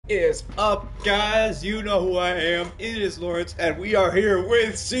is up, guys? You know who I am. It is Lawrence, and we are here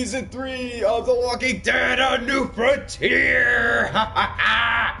with Season 3 of The Walking Dead: A New Frontier!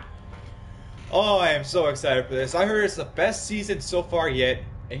 Oh, I am so excited for this. I heard it's the best season so far yet.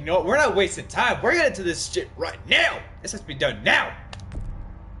 And you know what? We're not wasting time. We're getting into this shit right now. This has to be done now.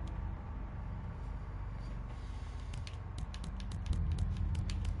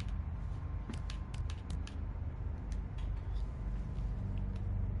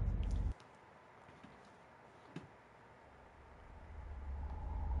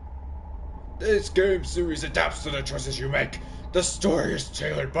 This game series adapts to the choices you make. The story is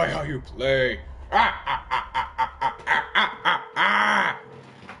tailored by how you play.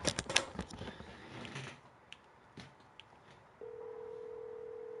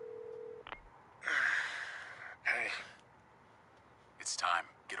 Hey. It's time.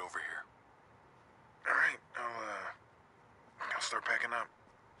 Get over here. Alright, I'll start packing up.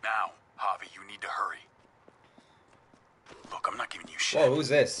 Now, Javi, you need to hurry. Look, I'm not giving you shit. Whoa, who's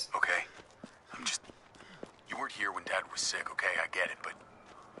this? Okay? You weren't here when Dad was sick, okay? I get it, but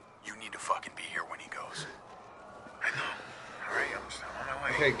you need to fucking be here when he goes. I know. Alright, I'm on my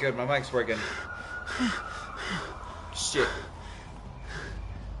way. Okay, good. My mic's working. Shit.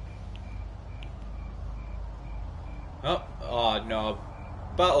 Oh no.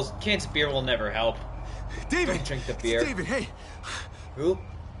 Bottles, cans of beer will never help. David! Don't drink the beer. David, hey! Who?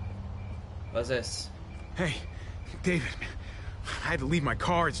 What's this? Hey, David, I had to leave my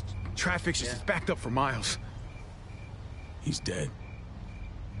car. Traffic's just backed up for miles. He's dead.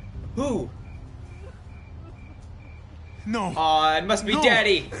 Who? No. Aw, it must be No.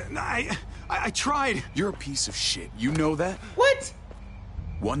 Daddy. I tried. You're a piece of shit. You know that? What?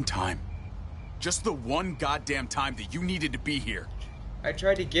 One time. Just the one goddamn time that you needed to be here. I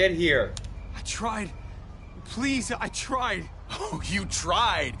tried to get here. I tried. Please, I tried. Oh, you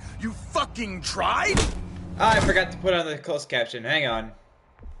tried? You fucking tried? I forgot to put on the closed caption. Hang on.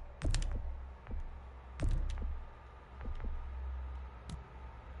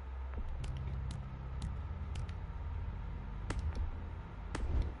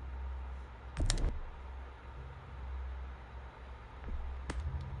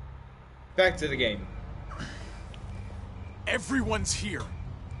 Back to the game. Everyone's here.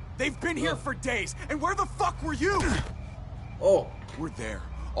 They've been here for days, and where the fuck were you? Oh. We're there,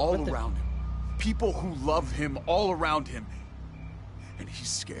 all around him. People who love him all around him. And he's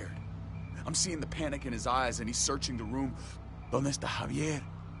scared. I'm seeing the panic in his eyes, and he's searching the room. ¿Dónde está Javier?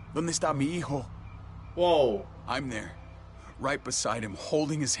 ¿Dónde está mi hijo? Whoa. I'm there, right beside him,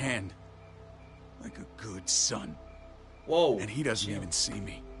 holding his hand. Like a good son. Whoa. And he doesn't even see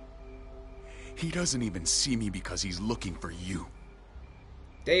me. He doesn't even see me because he's looking for you.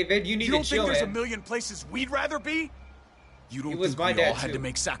 David, you need You to don't chill, think there's man. a million places we'd rather be? You don't He was think my we all dad, had too. to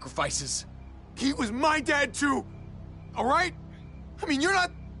make sacrifices? He was my dad too. All right? I mean, you're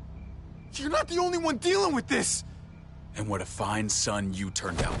not the only one dealing with this. And what a fine son you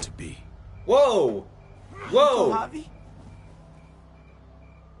turned out to be. Whoa. Whoa. Javi?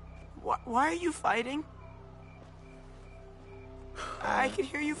 Why are you fighting? I could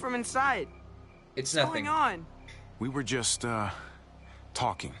hear you from inside. It's What's nothing. going on? We were just,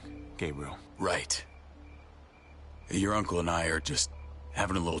 talking, Gabriel. Right. Your uncle and I are just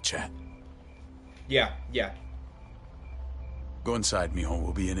having a little chat. Yeah. Go inside, mijo.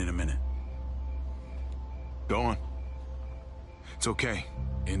 We'll be in a minute. Go on. It's okay.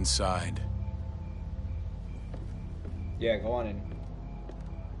 Inside. Yeah, go on in.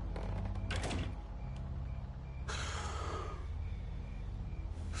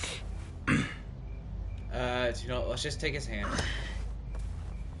 You know, let's just take his hand.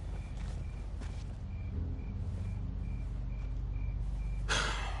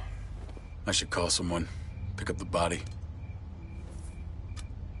 I should call someone. Pick up the body.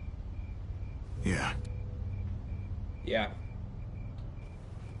 Yeah. Yeah.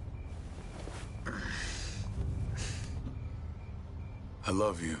 I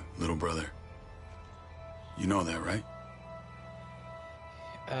love you, little brother. You know that, right?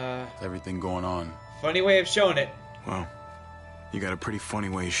 With everything going on. Funny way of showing it. Well, you got a pretty funny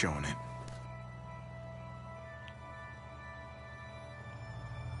way of showing it.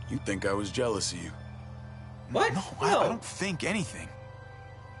 You think I was jealous of you? What? No, I don't think anything.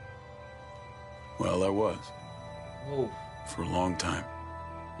 Well, I was. Whoa. For a long time.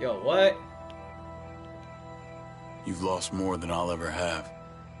 Yo, what? You've lost more than I'll ever have.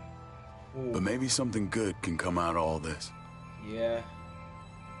 Ooh. But maybe something good can come out of all this. Yeah.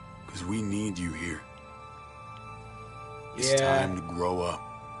 Because we need you here. It's Yeah. time to grow up.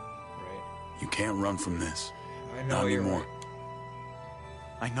 Right. You can't run from this. I know Not you're anymore. right.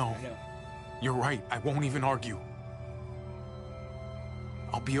 I know. You're right. I won't even argue.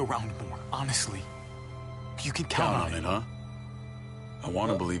 I'll be around more, honestly. You can count on it, huh? I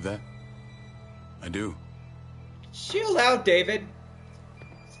want to believe that. I do. Chill out, David.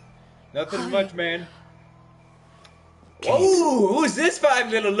 Nothing much, man. Whoa, who's this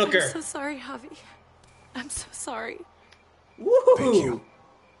fine little looker? I'm so sorry, Javi. I'm so sorry. Woo! Thank you.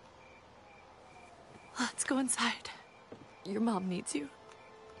 Let's go inside. Your mom needs you.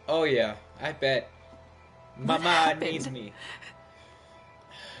 Oh yeah, I bet. Mama happened? needs me.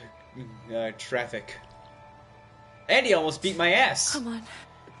 Traffic. Andy almost beat my ass. Come on.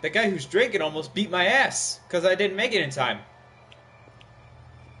 The guy who's drinking almost beat my ass because I didn't make it in time.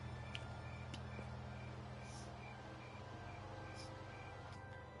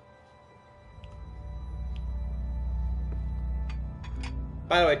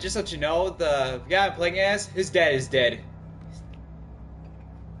 By the way, just to let you know, the guy I'm playing as, his dad is dead.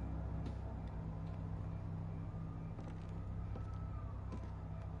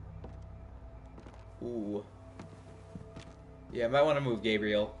 Ooh. Yeah, might want to move,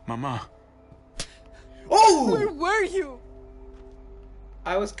 Gabriel. Mama. Oh! Where were you?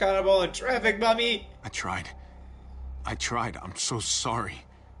 I was kind of all in traffic, Mommy. I tried. I'm so sorry.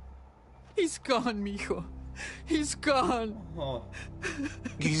 He's gone, mijo. He's gone. Oh.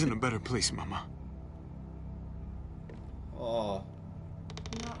 He's in a better place, Mama. Oh.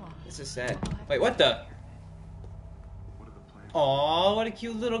 This is sad. Wait, what the? Aw, what a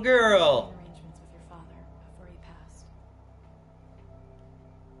cute little girl. Arrangements with your father before he passed.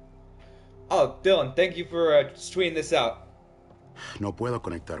 Oh, Dylan, thank you for tweeting this out. No puedo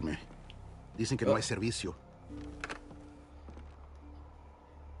conectarme. Dicen que no hay servicio.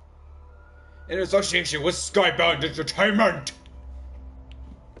 In association with Skybound Entertainment.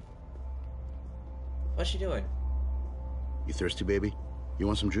 What's she doing? You thirsty, baby? You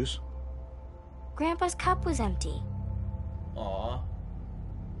want some juice? Grandpa's cup was empty. Aw.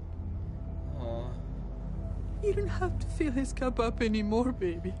 Aw. You don't have to fill his cup up anymore,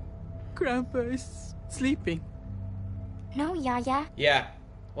 baby. Grandpa is sleeping. No, Yaya. Yeah.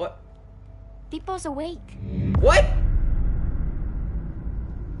 What? Pipo's awake. What?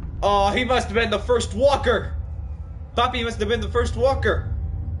 Oh, he must have been the first walker. Papi must have been the first walker.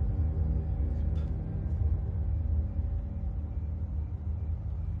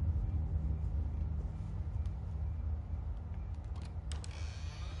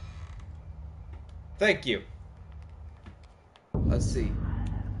 Thank you. Let's see.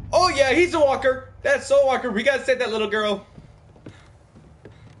 Oh yeah, he's a walker. That's Soul Walker. We gotta save that little girl.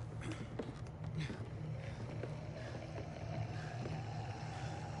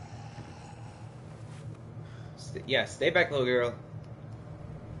 Yeah, stay back, little girl.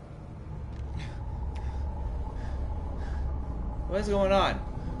 What's going on?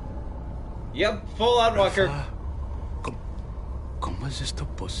 Yep, full on walker. ¿Cómo es esto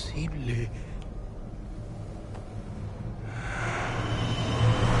posible?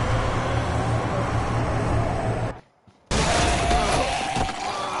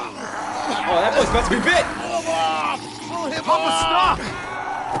 Oh, that boy's about to be bit. Papa, stop!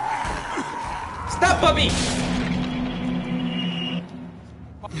 Stop, puppy!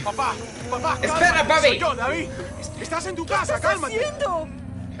 Papá, Espera, papi. Soy yo, David. Estás en tu casa, cálmate. haciendo?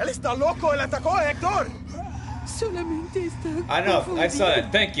 Él está loco, él atacó a Héctor. Solamente está I know, I saw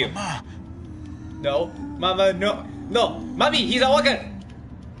that. Thank you. No, Mama, no. No, Mommy, he's a walker.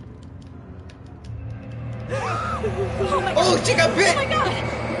 Oh, she got bit! Oh my god!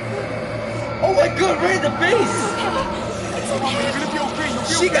 Oh my god, right in the face! You're gonna be okay. You'll be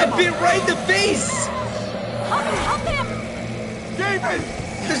She okay, got Mom. bit right in the face! Help him! David!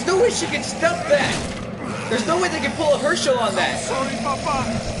 There's no way she can stop that! There's no way they can pull a Herschel on that! Sorry, Papa.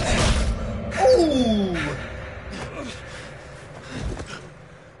 Oh!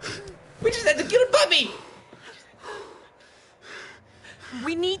 We just had to kill a puppy!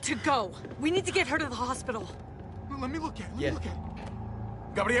 We need to go. We need to get her to the hospital. Let me look at it. Yeah.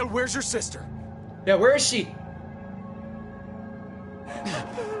 Gabriel, where's your sister? Yeah, where is she?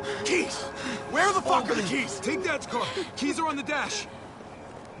 Keys! Where the fuck are the keys? Take Dad's car. Keys are on the dash.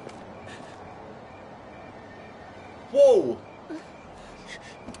 Whoa!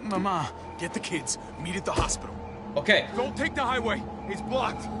 Mama, get the kids. Meet at the hospital. Okay. Don't take the highway. It's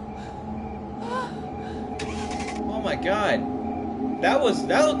blocked. Oh my god. That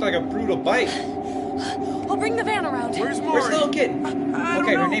looked like a brutal bite. I'll bring the van around. Where's Mari? Where's the little kid?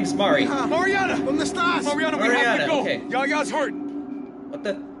 Okay, her name's Mari. Mariana! ¿Dónde estás? Mariana, we have Mariana, to go. okay. Yaya's hurt. What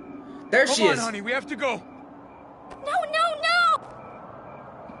the? There she Come on, is. honey, we have to go. No, no, no!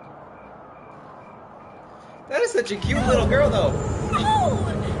 That is such a cute little girl, though.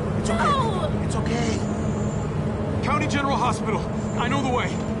 No! County General Hospital. I know the way.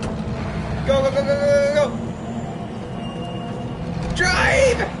 Go, go, go, go, go, go, go!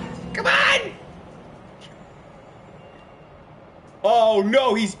 Drive! Come on! Oh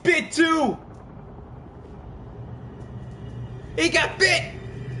no, he's bit too! He got bit!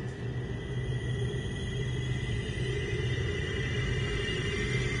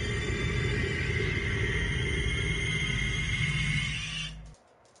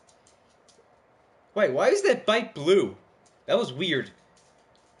 Wait, why is that bite blue? That was weird.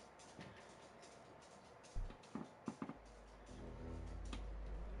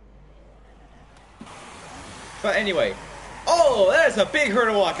 But anyway. Oh, that is a big herd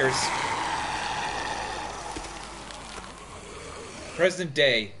of walkers. Present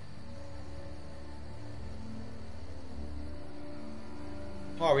day.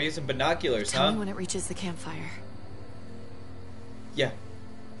 Oh, we're using binoculars, Tell huh? me when it reaches the campfire. Yeah.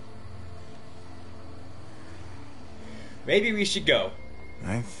 Maybe we should go.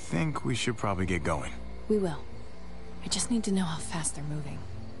 I think we should probably get going. We will. I just need to know how fast they're moving.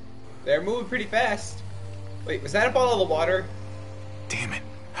 They're moving pretty fast. Wait, was that a bottle of water? Damn it.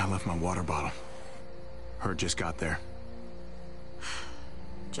 I left my water bottle. Hurt just got there.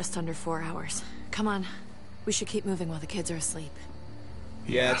 Just under 4 hours. Come on. We should keep moving while the kids are asleep.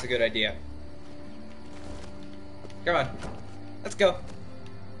 Yeah, that's a good idea. Come on. Let's go.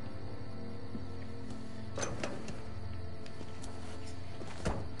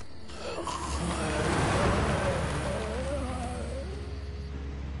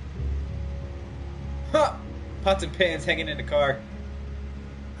 Huh! Pots and pans hanging in the car.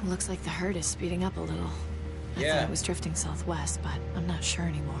 It looks like the herd is speeding up a little. I Yeah. thought it was drifting southwest, but I'm not sure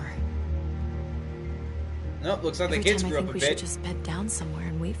anymore. Nope, looks like the Every kids time I grew up think a we should bit. just bed down somewhere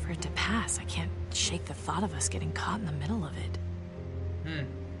and wait for it to pass. I can't shake the thought of us getting caught in the middle of it.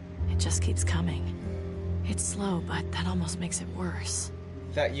 It just keeps coming. It's slow, but that almost makes it worse.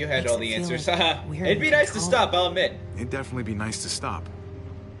 Thought you had Makes all it the feel answers. like Haha. we're It'd in be nice to control. stop, I'll admit. It'd definitely be nice to stop.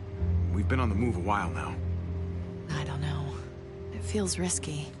 We've been on the move a while now. I don't know. It feels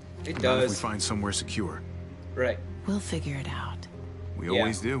risky. It Not if we does. find somewhere secure. Right. We'll figure it out. We Yeah.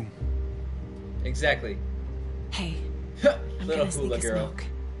 always do. Exactly. Hey, I'm Little gonna sneak hula a girl. smoke.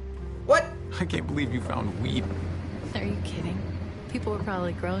 What? I can't believe you found weed. Are you kidding? People were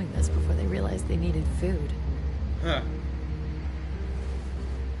probably growing this before they realized they needed food. Huh.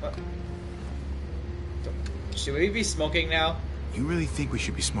 What? Should we be smoking now? You really think we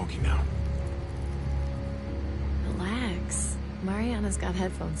should be smoking now? Relax. Mariana's got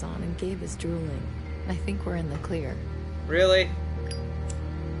headphones on and Gabe is drooling. I think we're in the clear. Really?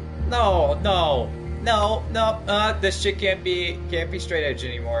 No, no, no, no. This shit can't be straight edge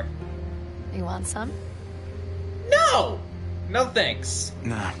anymore. You want some? No, no thanks.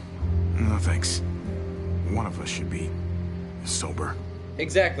 Nah. No thanks. One of us should be sober.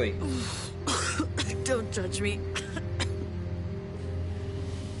 Exactly. Don't judge me.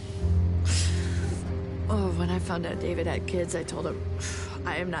 Oh, when I found out David had kids, I told him,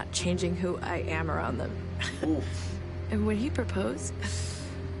 I am not changing who I am around them. Oof. And when he proposed,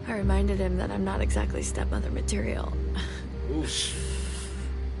 I reminded him that I'm not exactly stepmother material. Oof.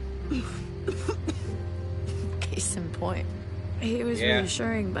 Case in point. He was Yeah.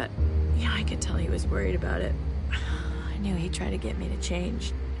 reassuring, but yeah, I could tell he was worried about it. I knew he'd try to get me to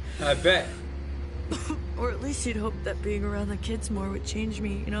change. I bet. Or at least he'd hope that being around the kids more would change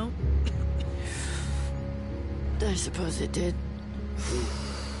me, you know? I suppose it did.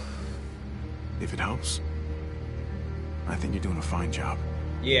 If it helps. I think you're doing a fine job.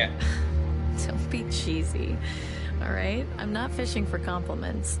 Yeah. Don't be cheesy, all right? I'm not fishing for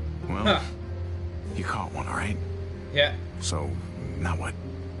compliments. Well, Huh. you caught one, all right? Yeah. So, now what?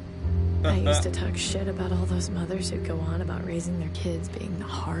 I used to talk shit about all those mothers who go on about raising their kids being the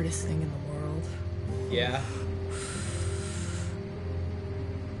hardest thing in the world. Yeah.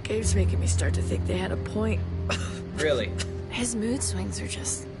 Gabe's making me start to think they had a point. Really. His mood swings are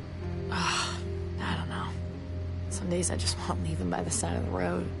just... I don't know. Some days I just want to leave him by the side of the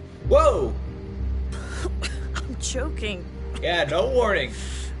road. Whoa. I'm joking. Yeah. No warning.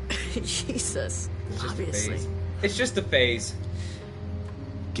 Jesus. It's just a Obviously. phase. It's just a phase.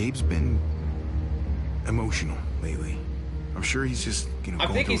 Gabe's been emotional lately. I'm sure he's just, I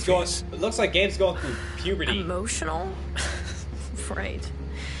going think through he's a going. phase. It looks like Gabe's going through puberty. Emotional? Right.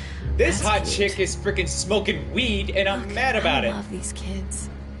 This That's hot cute. chick is freaking smoking weed, and I'm Look, mad about I it. love these kids.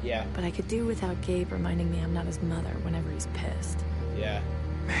 Yeah. But I could do without Gabe reminding me I'm not his mother whenever he's pissed. Yeah.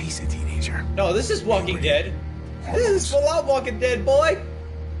 He's a teenager. No, this is Walking Puberty. Dead. This is full out Walking Dead, boy.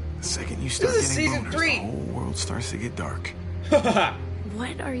 The second you start This is getting season boners, 3. the whole world starts to get dark. What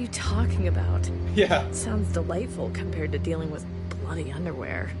What are you talking about? Yeah. Sounds delightful compared to dealing with bloody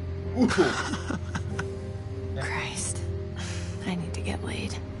underwear. Ooh. Christ. I need to get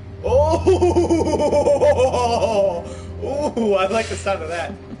laid. Oh! Ooh, I like the sound of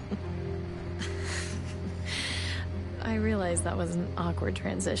that. I realized that was an awkward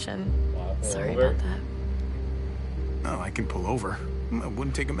transition. Wow, pull Sorry over. about that. No, I can pull over. It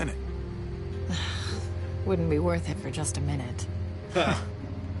wouldn't take a minute. Wouldn't be worth it for just a minute.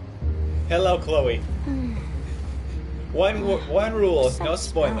 Hello, Chloe. One rule, no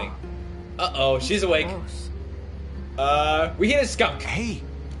spoiling. Uh-oh, she's awake. Gross. We hit a skunk. Hey,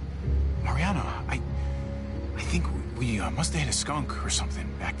 Mariana, I think we must have hit a skunk or something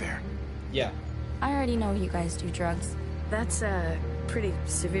back there. Yeah. I already know you guys do drugs. That's a pretty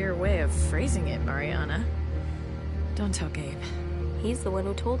severe way of phrasing it, Mariana. Don't tell Gabe. He's the one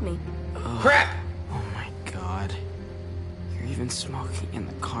who told me. Crap! Oh my god. You're even smoking in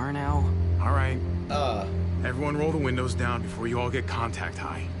the car now? All right, Uh, everyone roll the windows down before you all get contact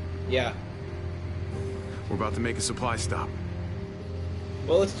high. yeah. We're about to make a supply stop.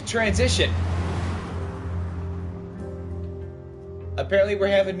 Well, it's the transition. Apparently, we're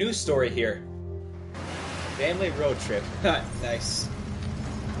having a news story here. Family road trip. Nice.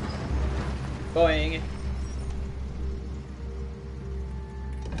 Boing.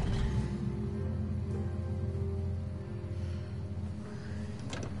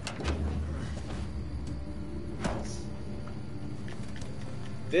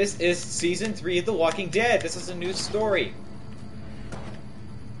 This is season 3 of The Walking Dead. This is a new story.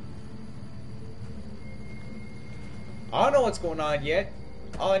 I don't know what's going on yet.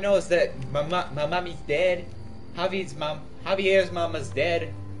 All I know is that my mommy's dead. Javier's mama's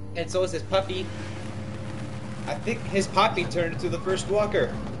dead, and so is his puppy. I think his puppy turned into the first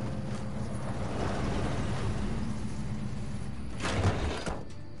walker.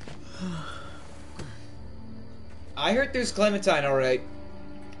 I heard there's Clementine, all right.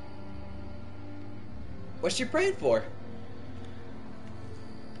 What's she praying for?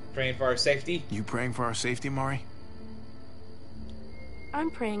 Praying for our safety? You praying for our safety, Mari? I'm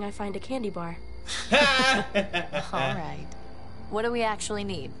praying I find a candy bar. All right. What do we actually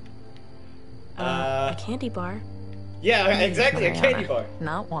need? A candy bar. Yeah, exactly, a Mariana, candy bar.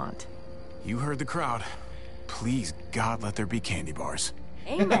 Not want. You heard the crowd. Please, God, let there be candy bars.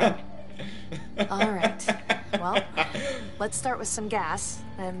 Amen. All right. Well, let's start with some gas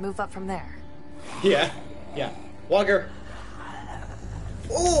and move up from there. Yeah, yeah. Walker.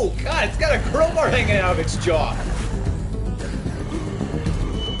 Oh, God, it's got a crowbar hanging out of its jaw.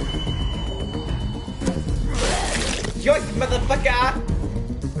 Yoink, motherfucker!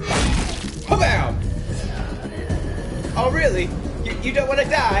 Bam! Oh, really? You don't want to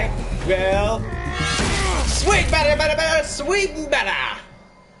die? Well, sweet batter, sweet batter!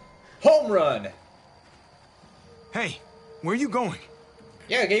 Home run! Hey, where are you going?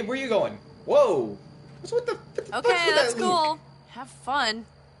 Yeah, Gabe, where you going? Whoa! What the fuck's Okay, with that's that Luke? cool. Have fun.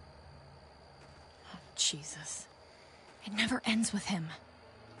 Oh, Jesus. It never ends with him.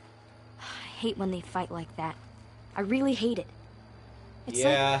 I hate when they fight like that. I really hate it. It's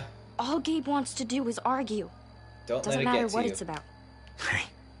Yeah, like all Gabe wants to do is argue. don't let Doesn't it matter get to what you. it's about. Hey,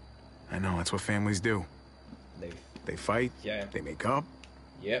 I know, that's what families do. They fight, Yeah. they make up,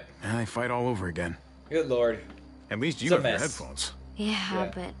 Yep. and they fight all over again. Good lord. At least you It's a have your mess. headphones.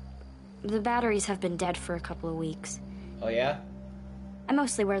 Yeah, but the batteries have been dead for a couple of weeks. Oh yeah? I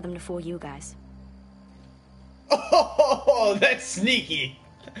mostly wear them to fool you guys. Oh, that's sneaky.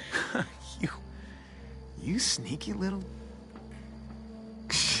 You sneaky little...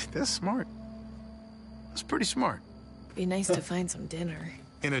 That's smart. That's pretty smart. Be nice to find some dinner.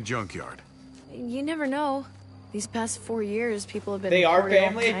 In a junkyard. You never know. These past 4 years, people have been. They are hoarding all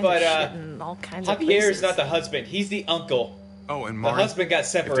family, kinds but, of shit in all kinds of Javier places. is not the husband. He's the uncle. Oh, and The Mari, husband got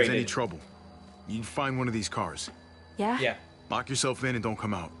if there's any separated. trouble, you find one of these cars. Yeah? Yeah. Lock yourself in and don't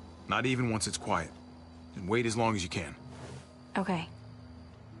come out. Not even once it's quiet. And wait as long as you can. Okay.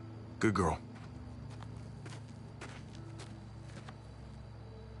 Good girl.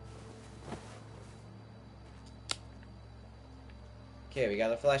 Okay, we got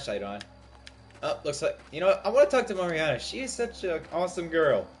the flashlight on. Oh, looks like... You know what? I want to talk to Mariana. She is such an awesome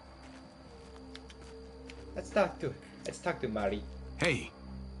girl. Let's talk to Mari. Hey,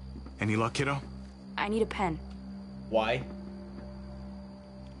 any luck, kiddo? I need a pen. Why?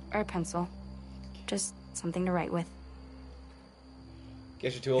 Or a pencil. Just something to write with.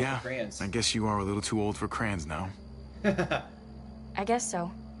 Guess you're too old Yeah, for crayons. I guess you are a little too old for crayons now. I guess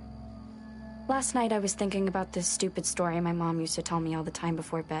so. Last night I was thinking about this stupid story my mom used to tell me all the time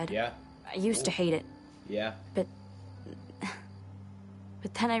before bed. Yeah? I used to hate it, Yeah? but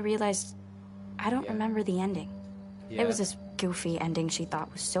But then I realized I don't remember the ending. Yeah. It was this goofy ending she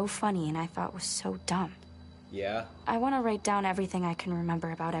thought was so funny and I thought was so dumb. Yeah. I want to write down everything I can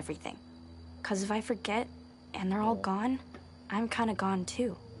remember about everything. Because if I forget and they're all gone, I'm kind of gone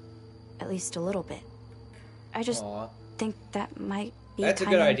too. At least a little bit. I just think that might be That's a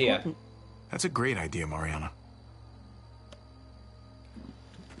kinda good idea. important. That's a great idea, Mariana.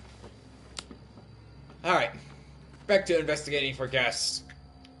 Alright. Back to investigating for gas.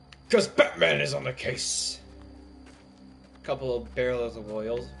 Because Batman is on the case. Couple of barrels of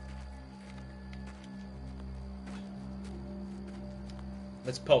oil.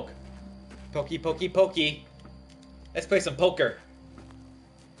 Let's poke. Pokey, pokey, pokey. Let's play some poker.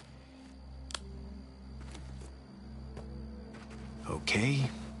 Okay.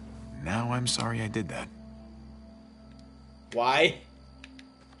 Now I'm sorry I did that. Why?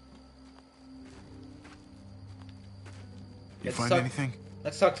 You Let's find talk- anything?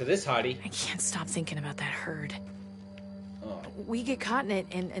 Let's talk to this hottie. I can't stop thinking about that herd. Oh, We get caught in it,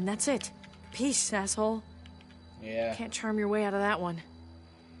 and that's it. Peace, asshole. yeah. Can't charm your way out of that one.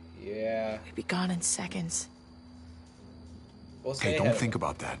 Yeah. We'd be gone in seconds. We'll stay Hey, ahead don't of think him.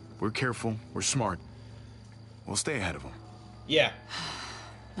 about that. We're careful. We're smart. We'll stay ahead of them. Yeah.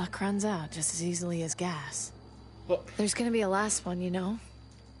 Luck runs out just as easily as gas. Well, There's gonna be a last one, you know?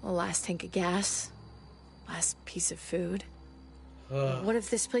 A last tank of gas. Last piece of food. What if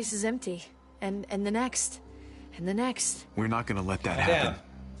this place is empty? And the next? And the next? We're not gonna let that Damn. happen.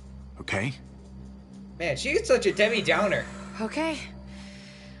 Okay? Man, she's such a Debbie Downer. Okay.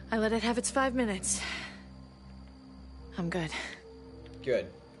 I let it have its 5 minutes. I'm good. Good.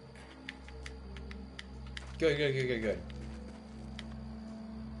 Good, good, good, good, good.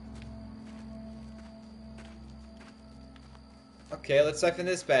 Okay, let's siphon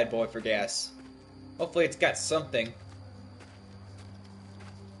this bad boy for gas. Hopefully it's got something.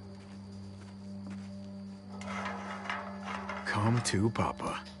 Come to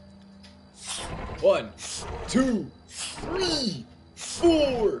Papa. 1, 2, 3,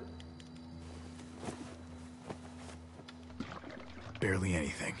 4. Barely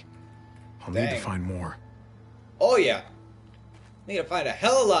anything. I'll need to Dang. find more. Oh yeah. Need to find a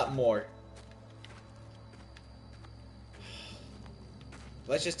hell of a lot more.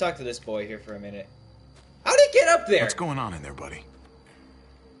 Let's just talk to this boy here for a minute. How'd he get up there? What's going on in there, buddy?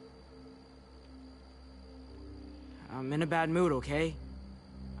 I'm in a bad mood, okay?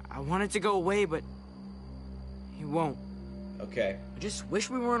 I want it to go away, but it won't. Okay. I just wish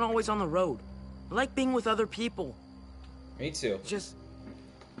we weren't always on the road. I like being with other people. Me too. Just,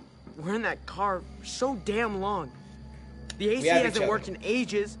 we're in that car for so damn long. The AC have each hasn't other. worked in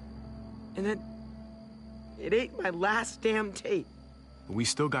ages, and then it ain't my last damn tape. But we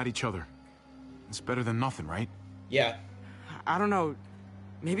still got each other. It's better than nothing, right? Yeah. I don't know.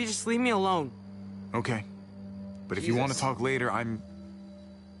 Maybe just leave me alone. Okay. But if you want to Jesus. talk later, I'm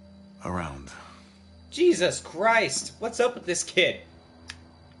around. Jesus Christ. What's up with this kid?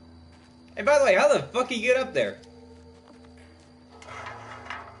 And by the way, how the fuck did he get up there?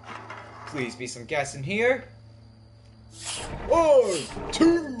 Please be some gas in here. 1,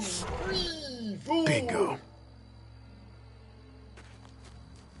 2, 3, 4. Bingo.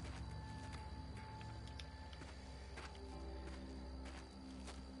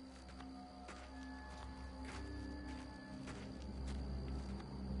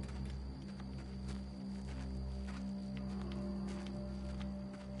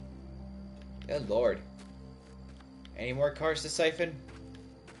 Good lord. Any more cars to siphon?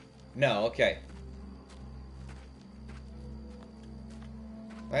 No, okay.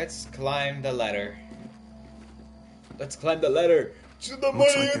 Let's climb the ladder. Let's climb the ladder to the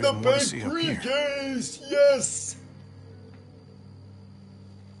Looks money like in the there's more to bank see up here. briefcase. Yes.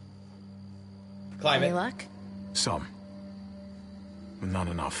 Climb Any it. luck? Some. But not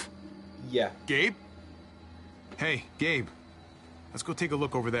enough. Yeah. Gabe? Hey, Gabe. Let's go take a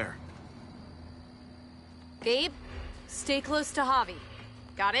look over there. Gabe, stay close to Javi.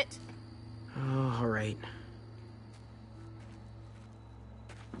 Got it? Oh, all right.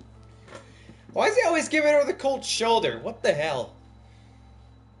 Why is he always giving her the cold shoulder? What the hell?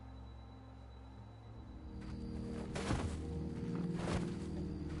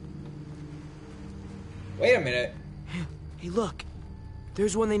 Wait a minute. Hey, look.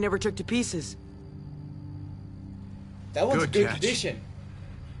 There's one they never took to pieces. That one's Good in good catch. condition.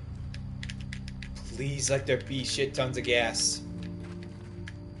 Please let there be shit tons of gas.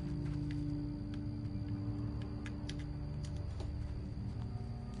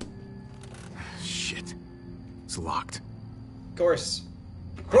 Shit. It's locked. Of course.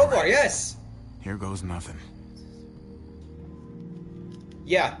 Crowbar, yes! Here goes nothing.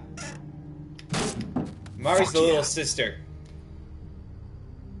 Yeah. Mari's Fuck the little yeah. sister.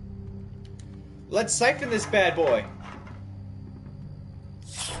 Let's siphon this bad boy.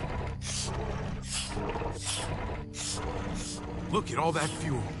 Look at all that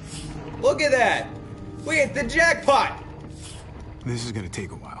fuel. Look at that! We hit the jackpot! This is gonna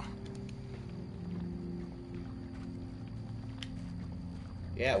take a while.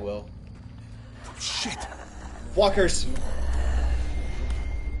 Yeah, it will. Oh, shit. Walkers.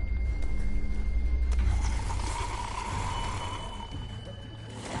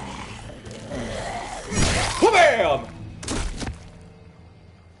 Bam!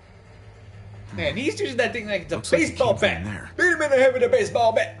 Man, he's using that thing like it's a Looks like it baseball came from bat. there. Beat him in the head with a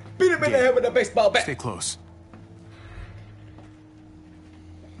baseball bat. Beat him in the head with a baseball bat. Stay close.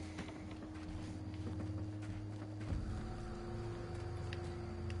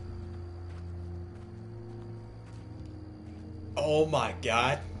 Oh my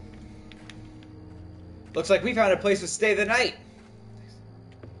god. Looks like we found a place to stay the night.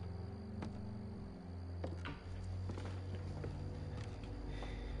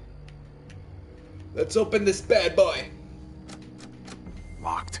 Let's open this bad boy.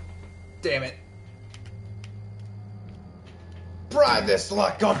 Locked. Damn it. Pry this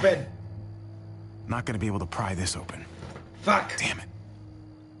lock open. Not gonna be able to pry this open. Fuck. Damn it.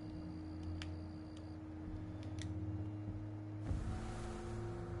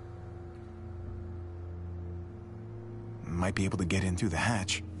 Might be able to get in through the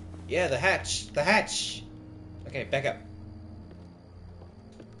hatch. Yeah, the hatch. The hatch. Okay, back up.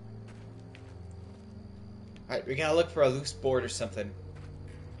 Alright, we gotta look for a loose board or something.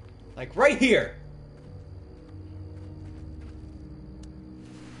 Like right here.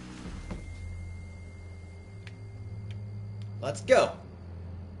 Let's go.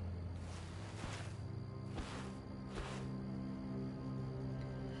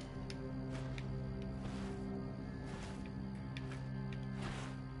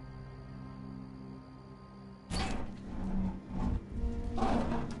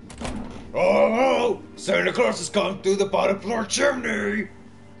 Oh, Santa Claus has come through the bottom floor chimney.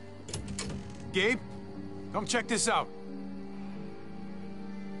 Gabe, come check this out.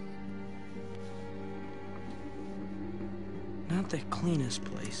 Not the cleanest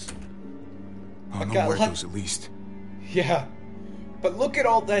place. Oh, I no got muertos at least. Yeah, but look at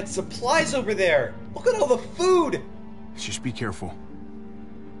all that supplies over there. Look at all the food. Just be careful.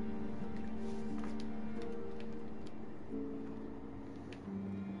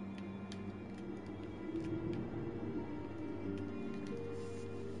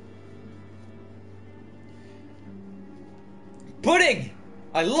 Pudding!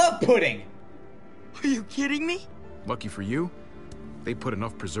 I love pudding! Are you kidding me? Lucky for you, they put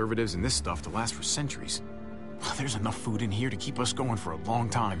enough preservatives in this stuff to last for centuries. There's enough food in here to keep us going for a long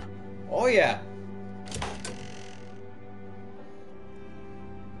time. Oh yeah.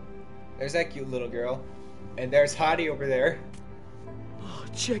 There's that cute little girl. And there's Hottie over there. Oh,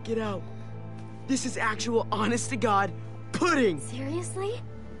 check it out. This is actual honest-to-God pudding! Seriously?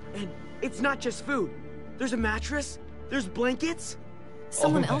 And it's not just food. There's a mattress, there's blankets.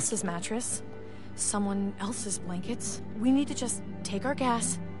 Someone my- else's mattress. Someone else's blankets. We need to just take our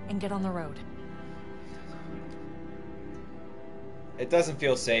gas and get on the road. It doesn't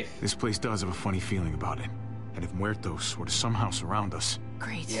feel safe. This place does have a funny feeling about it. And if muertos were to somehow surround us...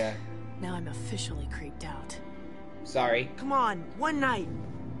 Great. Yeah. Now I'm officially creeped out. Sorry. Come on, one night.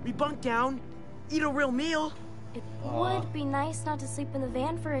 We bunk down, eat a real meal. It would be nice not to sleep in the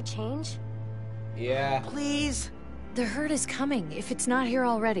van for a change. Yeah. Please? The herd is coming, if it's not here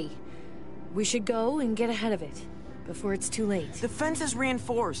already. We should go and get ahead of it, before it's too late. The fence is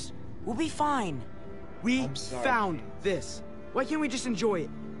reinforced. We'll be fine. We I'm sorry. found this. Why can't we just enjoy it?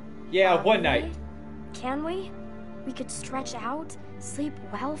 Yeah, one night. Can we? We could stretch out, sleep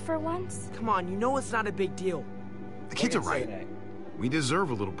well for once. Come on, you know it's not a big deal. The kids are We can say right. that. We deserve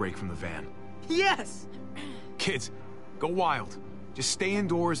a little break from the van. Yes! Kids, go wild. Just stay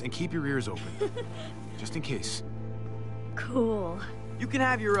indoors and keep your ears open. Just in case. Cool. You can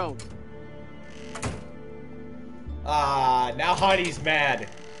have your own. Ah, now Hottie's mad.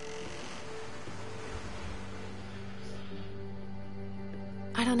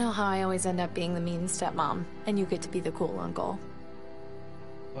 I don't know how I always end up being the mean stepmom, and you get to be the cool uncle.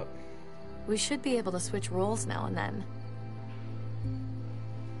 What? We should be able to switch roles now and then.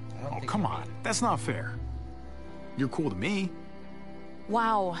 I don't Oh, think- come on. That's not fair. You're cool to me.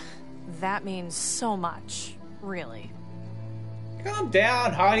 Wow, that means so much, really. Calm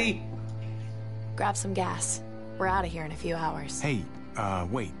down, Hottie. Grab some gas. We're out of here in a few hours. Hey,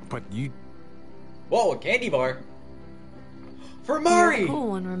 wait, but you... Whoa, a candy bar. For Mari! You're a cool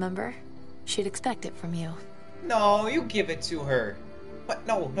one, remember? She'd expect it from you. No, you give it to her. What?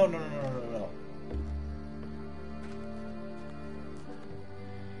 No.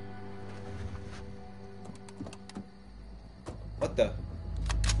 What the?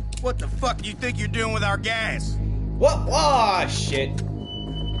 What the fuck you think you're doing with our gas? What? Ah, shit.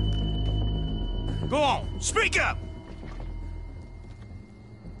 Go on, speak up!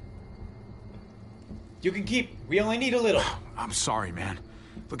 You can keep. We only need a little. I'm sorry, man.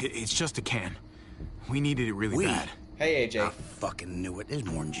 Look, it's just a can. We needed it really bad. Hey, AJ. I fucking knew it. There's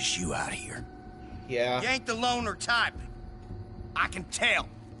more than just you out here. Yeah. You ain't the loner type. I can tell.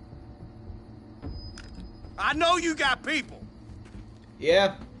 I know you got people.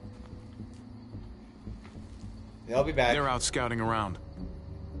 Yeah. They'll be back. They're out scouting around.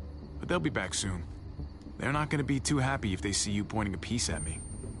 But they'll be back soon. They're not gonna be too happy if they see you pointing a piece at me.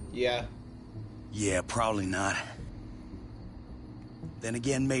 Yeah. Yeah, probably not. Then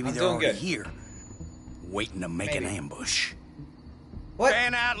again, maybe I'm they're doing already good. here, waiting to make an ambush. What?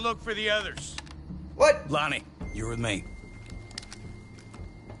 Fan out and look for the others. What? Lonnie, you're with me.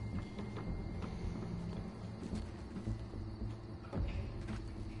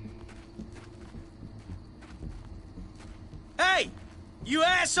 Hey, you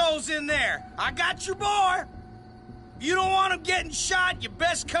assholes in there! I got your boy! You don't want him getting shot, you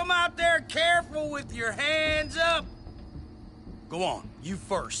best come out there careful with your hands up. Go on, you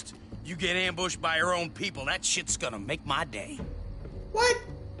first. You get ambushed by your own people, that shit's gonna make my day. What?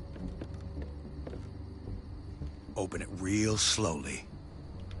 Open it real slowly.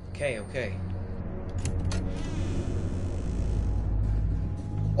 Okay.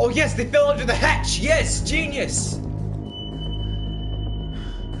 Oh, yes, they fell under the hatch! Yes, genius!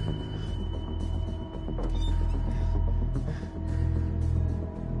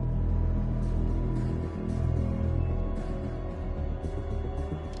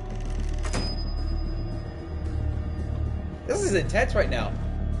 This is intense right now.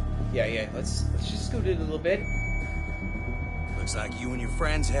 Yeah. Let's just scoot it a little bit. Looks like you and your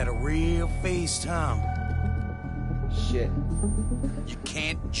friends had a real feast, huh? Shit. You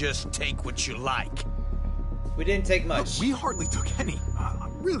can't just take what you like. We didn't take much. Look, we hardly took any.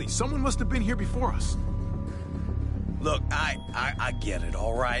 Really, someone must have been here before us. Look, I get it,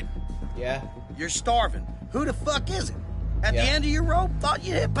 all right? Yeah. You're starving. Who the fuck is it? At the Yeah. end of your rope, thought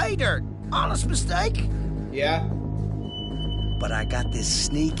you hit pay dirt. Honest mistake. Yeah. But I got this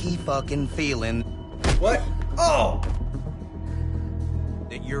sneaky fucking feeling What? Oh!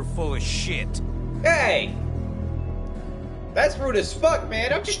 that you're full of shit. Hey! That's rude as fuck,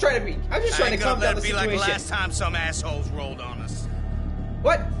 man. I'm just trying to calm down the Be like the situation. last time some assholes rolled on us.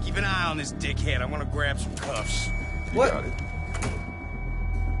 What? Keep an eye on this dickhead. I want to grab some cuffs. You What? got it.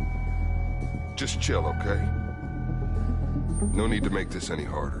 Just chill, okay? No need to make this any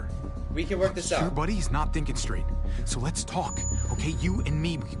harder. We can work this Your out. buddy is not thinking straight. So let's talk, okay? You and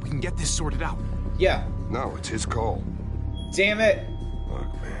me, we can get this sorted out. Yeah. No, it's his call. Damn it.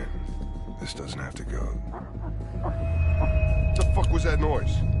 Look, man, this doesn't have to go. The fuck was that noise?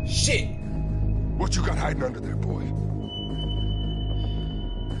 Shit. What you got hiding under there, boy?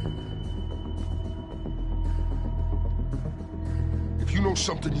 If you know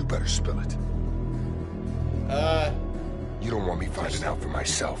something, you better spill it. You don't want me finding out for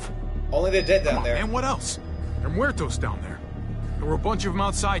myself. Only the dead Come down on, there. man, what else? There are muertos down there. There were a bunch of them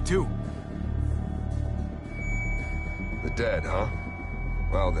outside, too. The dead, huh?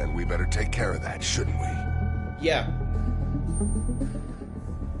 Well, then we better take care of that, shouldn't we? Yeah.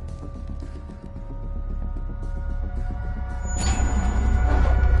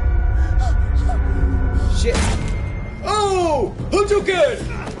 Shit. Oh! Who took it?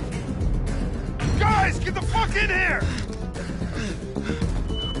 Guys, get the fuck in here!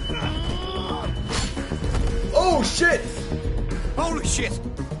 Oh, shit! Holy shit!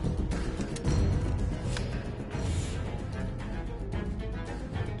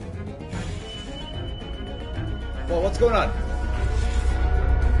 Well, what's going on?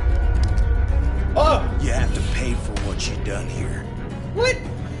 Oh! You have to pay for what you done here. What?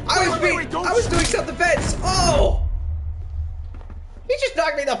 I was doing self-defense! Oh! He just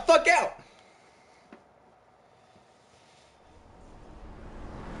knocked me the fuck out!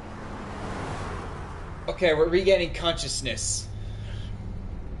 Okay, we're regaining consciousness.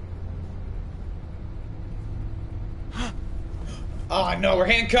 Oh no, we're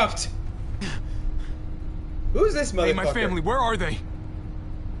handcuffed! Who's this motherfucker? Hey, my family, where are they?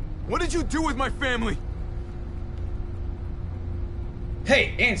 What did you do with my family?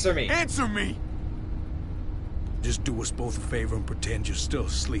 Hey, answer me! Answer me! Just do us both a favor and pretend you're still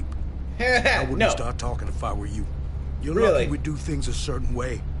asleep. I wouldn't No. start talking if I were you. You're Really? lucky we do things a certain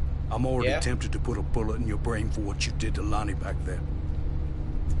way. I'm already tempted to put a bullet in your brain for what you did to Lonnie back there.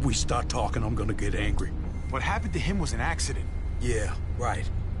 If we start talking, I'm gonna get angry. What happened to him was an accident. Yeah, right.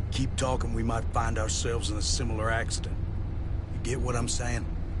 Keep talking, we might find ourselves in a similar accident. You get what I'm saying?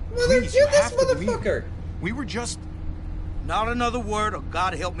 Please, you have to believe motherfucker. We were just... Not another word, or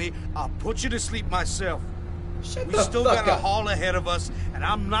God help me, I'll put you to sleep myself. Shut We the still fuck got a up. haul ahead of us, and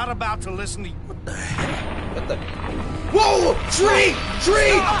I'm not about to listen to you. What the heck? What the? Whoa! Tree!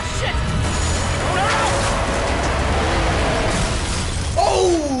 Tree!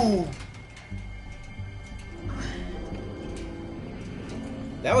 Oh!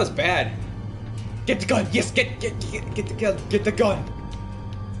 That was bad. Get the gun! Yes, get the gun! Get the gun!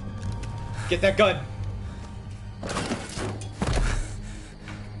 Get that gun!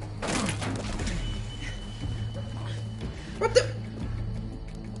 What the?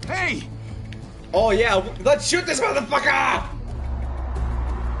 Hey! Oh yeah, let's shoot this motherfucker!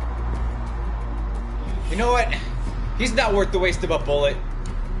 You know what? He's not worth the waste of a bullet.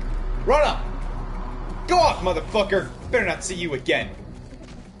 Run up! Go off, motherfucker! Better not see you again.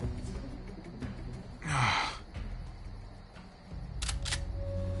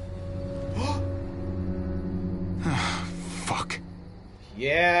 Fuck.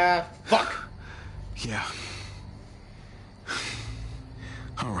 Yeah, fuck. Yeah.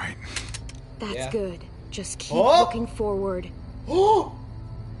 All right. That's good. Just keep Oh! looking forward. Oh!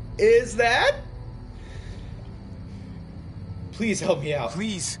 Is that? Please help me out.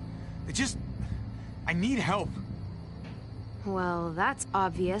 Please. I need help. Well, that's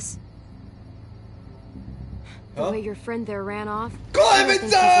obvious. The Huh? way your friend there ran off. Clementine! I don't think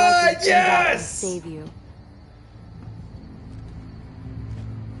he's likely to come back and Yes! save you.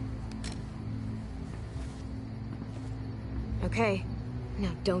 Okay.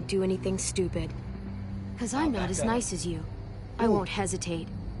 Now don't do anything stupid. Cause I'm not as nice as you. I won't hesitate.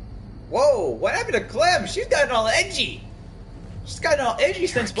 Whoa, what happened to Clem? She's gotten all edgy. She's gotten all edgy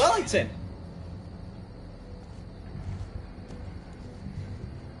since Wellington.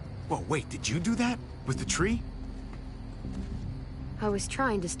 Whoa, wait, did you do that? With the tree? I was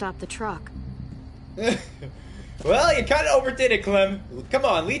trying to stop the truck. Well, you kind of overdid it, Clem. Come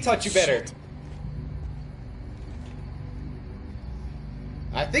on, Lee taught you better. Shit.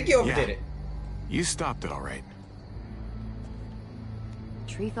 I think you overdid Yeah. it. You stopped it all right.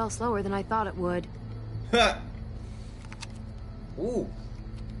 Tree fell slower than I thought it would. Ooh.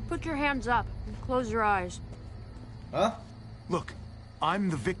 Put your hands up and close your eyes. Huh? Look, I'm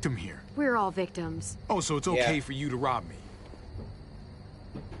the victim here. We're all victims. Oh, so it's okay Yeah. for you to rob me.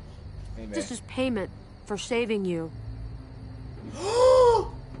 Hey, man. This is payment for saving you.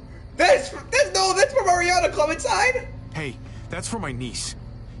 that's from Ariana Clementine. Hey, that's for my niece.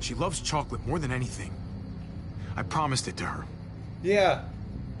 She loves chocolate more than anything. I promised it to her. Yeah.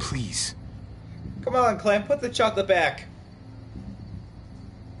 Please. Come on, Clem, put the chocolate back.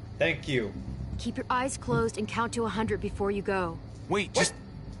 Thank you. Keep your eyes closed and count to 100 before you go. Wait, just...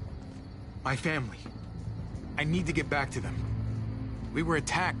 My family. I need to get back to them. We were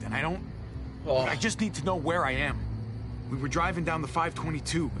attacked, and I don't... Oh. I just need to know where I am. We were driving down the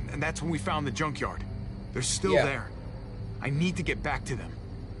 522, and that's when we found the junkyard. They're still there. I need to get back to them.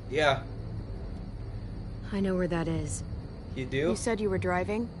 Yeah. I know where that is. You do? You said you were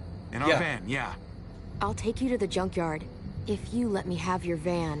driving? In our van, yeah. I'll take you to the junkyard, if you let me have your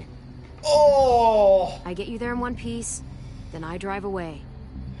van. Oh! I get you there in one piece, then I drive away.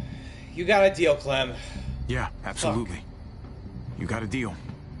 You got a deal, Clem. Yeah, absolutely. You got a deal.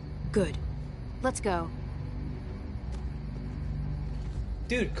 Good. Let's go.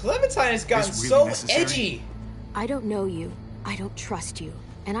 Dude, Clementine has gotten This really so necessary? edgy. I don't know you. I don't trust you.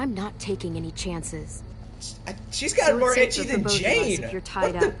 And I'm not taking any chances. She's gotten more it's edgy safer for than both of us Jane. if you're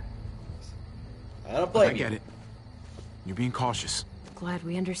tied What the- up. I don't blame I get it. You're being cautious. Glad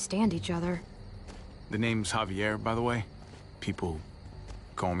we understand each other. The name's Javier, by the way. People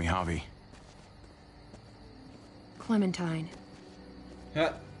call me Javi. Clementine.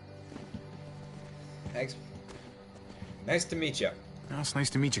 Huh. Thanks. Nice to meet you. Oh, it's nice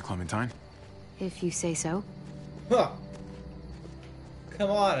to meet you, Clementine. If you say so. Huh. Come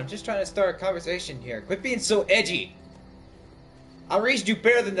on, I'm just trying to start a conversation here. Quit being so edgy. I raised you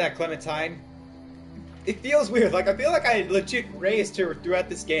better than that, Clementine. It feels weird, like I feel like I legit raised her throughout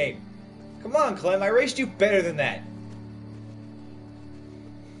this game. Come on, Clem, I raised you better than that.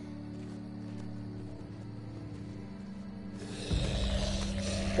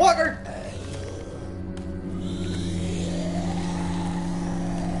 Walker!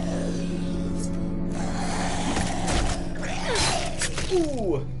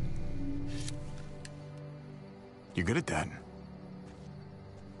 Ooh. You good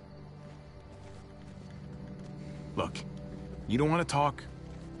Look, you don't want to talk?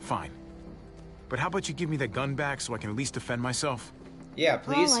 Fine. But how about you give me that gun back so I can at least defend myself? Yeah,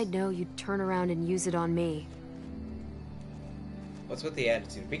 please. For all I'd know, you'd turn around and use it on me. What's with the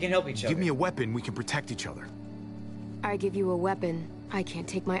attitude? We can help each other. Give me a weapon, we can protect each other. I give you a weapon, I can't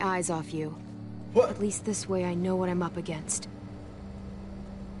take my eyes off you. What? At least this way I know what I'm up against.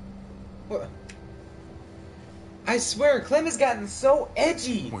 What? I swear, Clem has gotten so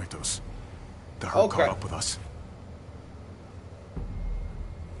edgy. Muertos. The herd caught up with us.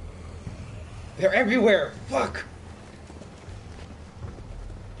 They're everywhere. Fuck.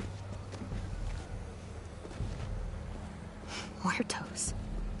 Muertos.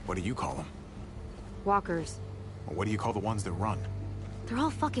 What do you call them? Walkers. Or what do you call the ones that run? They're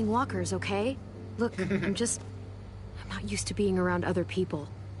all fucking walkers, okay? Look, I'm not used to being around other people.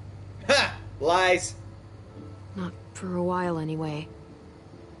 Ha! Lies. Not for a while, anyway.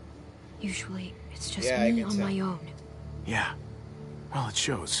 Usually, it's just Yeah, me on my own. Yeah. Well, it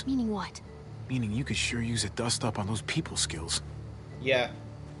shows. Meaning what? Meaning you could sure use a dust-up on those people skills. Yeah.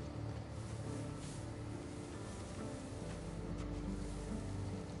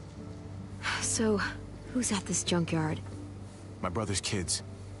 So, who's at this junkyard? My brother's kids.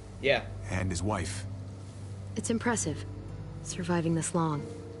 Yeah. And his wife. It's impressive, surviving this long.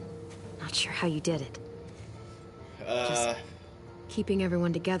 Not sure how you did it. Just keeping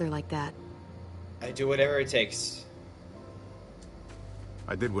everyone together like that. I do whatever it takes.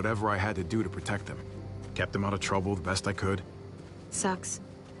 I did whatever I had to do to protect them. Kept them out of trouble the best I could. Sucks.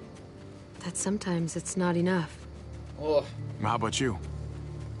 That sometimes it's not enough. Oh. How about you?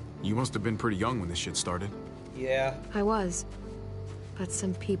 You must have been pretty young when this shit started. Yeah. I was. But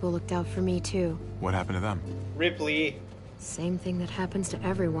some people looked out for me too. What happened to them? Ripley. Same thing that happens to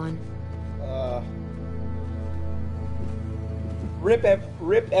everyone. Rip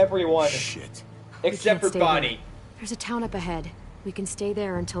everyone. Shit. Except for Bonnie. There's a town up ahead. We can stay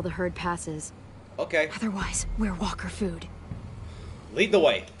there until the herd passes. Okay. Otherwise, we're walker food. Lead the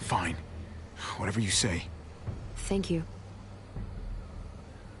way. Fine. Whatever you say. Thank you.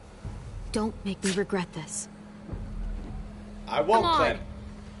 Don't make me regret this. I won't, Clem.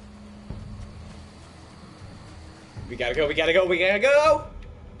 We gotta go, we gotta go, we gotta go!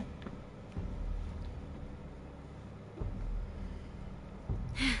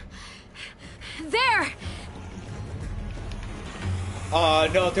 There!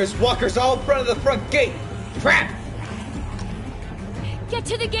 No, there's walkers all in front of the front gate! Crap! Get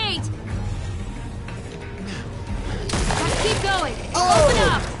to the gate! Let's keep going! Oh. Open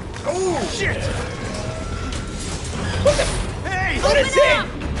up! Oh, shit! What the? Hey! Let us in!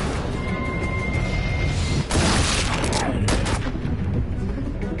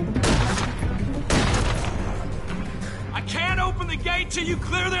 I can't open the gate till you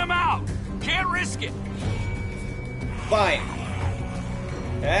clear them out. Can't risk it. Fine.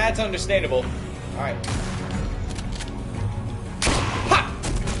 That's understandable. Alright. Pop!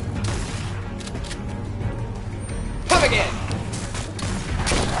 Pop again!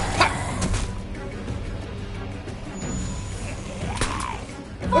 Pop!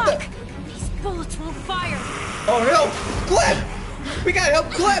 Fuck! These bullets won't fire! Oh no! Clem! We gotta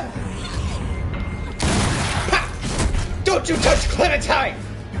help Clem! Pop! Don't you touch Clementine!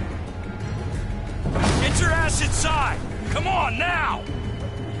 Get your ass inside! Come on, now!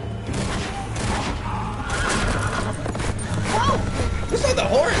 Whoa! Who's on the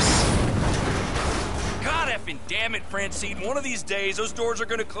horse? God effing damn it, Francine. One of these days, those doors are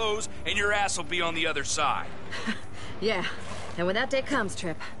gonna close and your ass will be on the other side. Yeah, and when that day comes,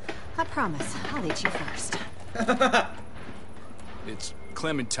 Trip, I promise I'll eat you first. It's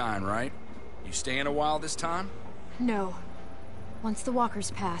Clementine, right? You staying a while this time? No. Once the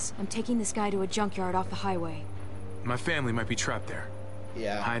walkers pass, I'm taking this guy to a junkyard off the highway. My family might be trapped there.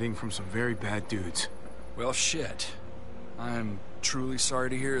 Yeah. Hiding from some very bad dudes. Well, shit. I'm truly sorry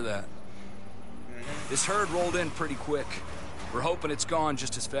to hear that. This herd rolled in pretty quick. We're hoping it's gone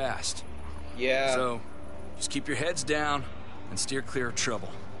just as fast. Yeah. So, just keep your heads down and steer clear of trouble.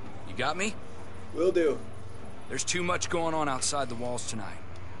 You got me? Will do. There's too much going on outside the walls tonight.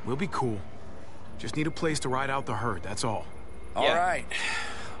 We'll be cool. Just need a place to ride out the herd, that's all. All right.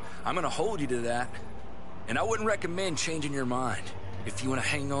 I'm gonna hold you to that. And I wouldn't recommend changing your mind. If you want to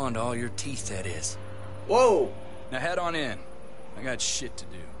hang on to all your teeth, that is. Whoa! Now head on in. I got shit to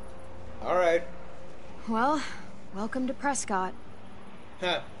do. Alright. Well, welcome to Prescott.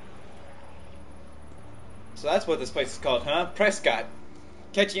 Huh. So that's what this place is called, huh? Prescott.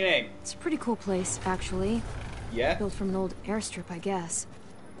 Catchy name. It's a pretty cool place, actually. Yeah? Built from an old airstrip, I guess.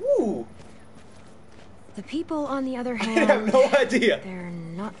 Ooh! The people, on the other I hand... have no idea. They're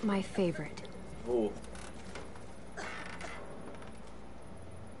not my favorite. Ooh.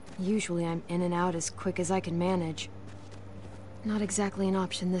 Usually I'm in and out as quick as I can manage. Not exactly an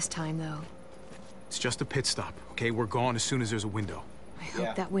option this time, though. It's just a pit stop, okay? We're gone as soon as there's a window. I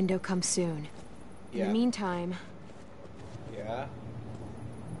hope that window comes soon. In the meantime... Yeah?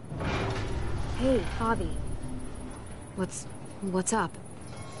 Hey, Javi. What's up?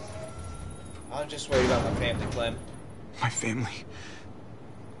 I'm just worried about my family, Clem. My family?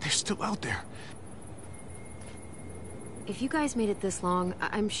 They're still out there. If you guys made it this long,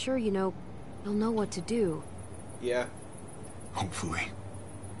 I'm sure you'll know what to do. Yeah. Hopefully.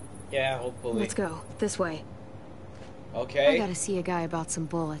 Yeah, hopefully. Let's go. This way. Okay. I gotta see a guy about some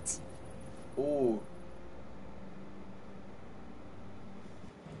bullets. Ooh.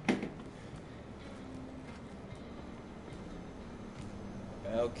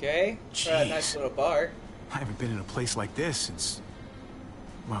 Okay. A nice little bar. I haven't been in a place like this since...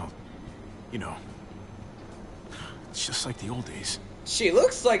 Well, you know... It's just like the old days. She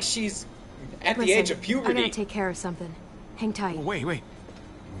looks like she's at the age of puberty. I gotta take care of something. Hang tight. Well, wait.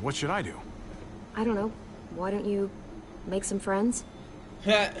 What should I do? I don't know. Why don't you make some friends?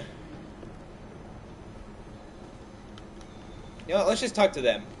 You know what, let's just talk to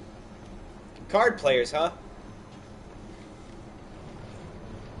them. Card players, huh?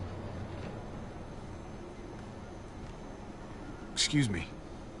 Excuse me.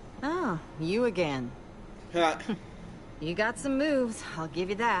 Oh, you again. You got some moves, I'll give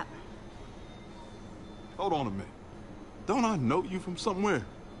you that. Hold on a minute. Don't I know you from somewhere?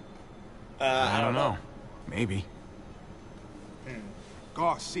 I don't know. Maybe.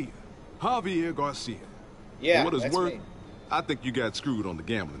 Garcia. Javier Garcia. Yeah, For what it's that's worth, me. I think you got screwed on the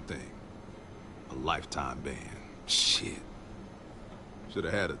gambling thing. A lifetime ban. Shit. Should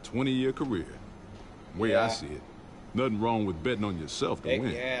have had a 20-year career. Way I see it. Nothing wrong with betting on yourself to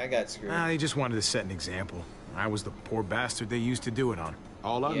win. Yeah, I got screwed. They just wanted to set an example. I was the poor bastard they used to do it on.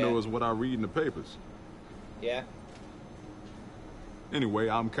 All I know is what I read in the papers. Yeah. Anyway,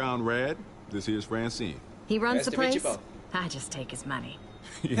 I'm Conrad. This here's Francine. He runs Nice the to meet you place? both. I just take his money.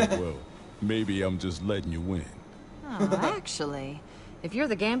 Yeah, well, maybe I'm just letting you win. Oh, actually, if you're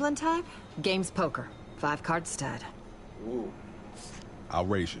the gambling type, game's poker. 5 cards stud. Ooh. I'll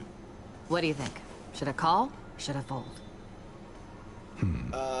race you. What do you think? Should I call? Should I fold?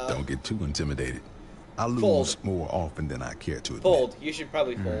 Don't get too intimidated. I lose Fold. more often than I care to admit. Fold. You should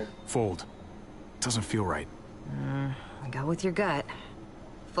probably fold. Fold. Doesn't feel right. Go with your gut.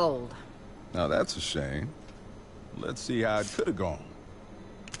 Fold. Now that's a shame. Let's see how it could have gone.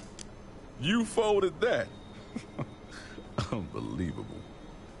 You folded that. Unbelievable.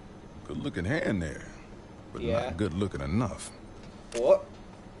 Good-looking hand there, but not good-looking enough. What?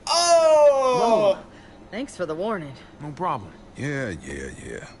 Oh! Whoa. Thanks for the warning. No problem. Yeah.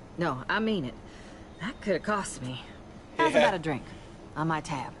 No, I mean it. That could have cost me. How's about a drink? On my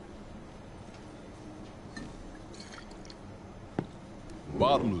tab.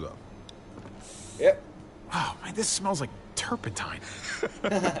 Bottoms up. Yep. Wow, man, this smells like turpentine.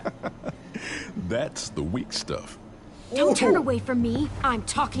 That's the weak stuff. Don't turn away from me. I'm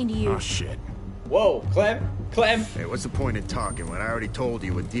talking to you. Oh, shit. Whoa, Clem? Clem? Hey, what's the point in talking when I already told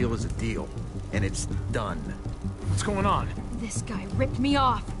you a deal is a deal? And it's done. What's going on? This guy ripped me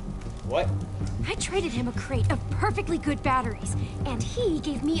off. What? I traded him a crate of perfectly good batteries, and he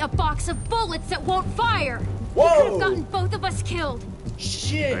gave me a box of bullets that won't fire. Whoa! He could have gotten both of us killed.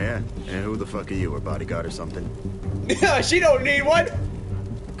 Shit. Oh, yeah? And who the fuck are you, her bodyguard or something? She don't need one.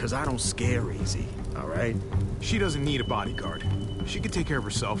 Because I don't scare easy, all right? She doesn't need a bodyguard. She can take care of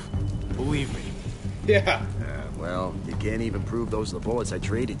herself. Believe me. Yeah. Well, you can't even prove those are the bullets I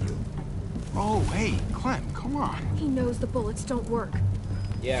traded you. Oh, hey, Clem, come on. He knows the bullets don't work.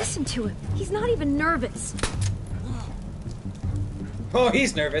 Yeah. Listen to him. He's not even nervous. Oh,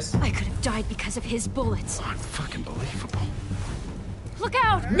 he's nervous. I could have died because of his bullets. Fucking believable. Look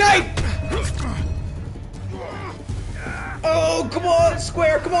out! Knife! Oh, come on,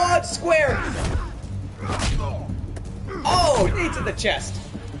 Square! Come on, Square! Oh, knee to the chest.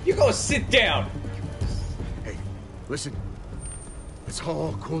 You go sit down. Hey, listen. Let's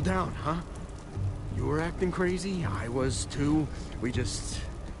all cool down, huh? You were acting crazy, I was too. We just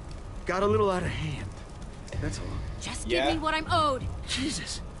got a little out of hand. That's all. Just give me what I'm owed.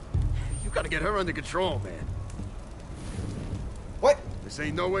 Jesus. You gotta get her under control, man. What? This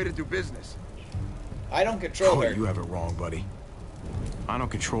ain't no way to do business. I don't control her. You have it wrong, buddy. I don't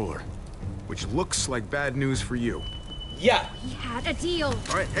control her. Which looks like bad news for you. Yeah. He had a deal.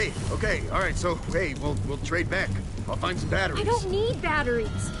 All right, hey, okay, all right, so, hey, we'll trade back. I'll find some batteries. I don't need batteries.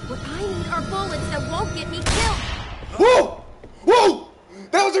 What I need are bullets that won't get me killed. Whoa! Whoa!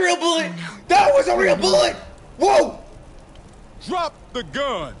 That was a real bullet! That was a real bullet! Whoa! Drop the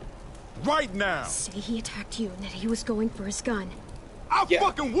gun! Right now! Say he attacked you and that he was going for his gun. I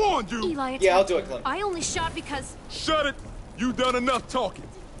fucking warned you! Eli attacked I'll do it, Clem. I only shot because... Shut it! You done enough talking.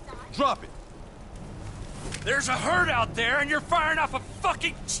 Drop it. There's a herd out there and you're firing off a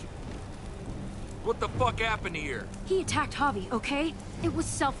fucking... What the fuck happened here? He attacked Javi, okay? It was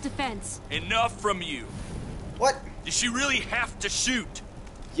self-defense. Enough from you. What? Did she really have to shoot?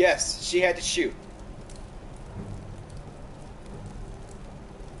 Yes, she had to shoot.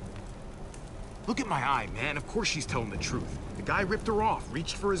 Look at my eye, man. Of course she's telling the truth. The guy ripped her off,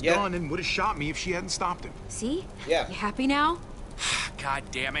 reached for his gun, and would have shot me if she hadn't stopped him. See? Yeah. You happy now? God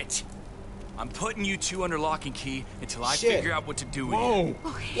damn it. I'm putting you two under lock and key until I Shit. figure out what to do with Whoa. you.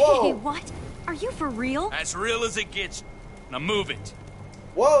 Oh, hey, Whoa. what? Are you for real? As real as it gets. Now move it.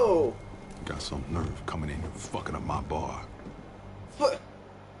 Whoa! Got some nerve coming in and fucking up my bar. What?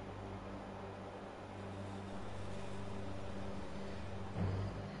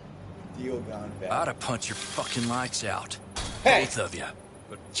 Deal gone bad. I'd have punched your fucking lights out. Hey. Both of you.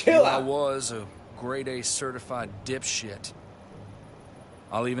 But Chill Eli out. was a grade A certified dipshit.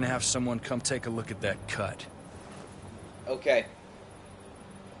 I'll even have someone come take a look at that cut. Okay.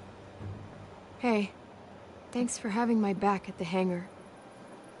 Hey, thanks for having my back at the hangar.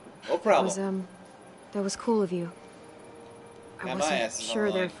 No problem. That was cool of you. I Yeah, my wasn't ass is on sure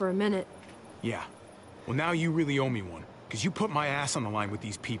the there line. for a minute. Yeah. Well, now you really owe me one. Because you put my ass on the line with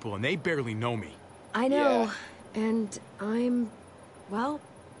these people, and they barely know me. I know, and I'm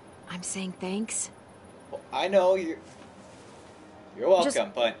saying thanks. Well, I know you're welcome,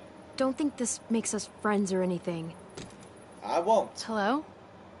 Just- but Don't think this makes us friends or anything. I won't. Hello?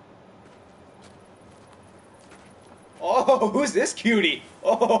 Oh, who's this cutie?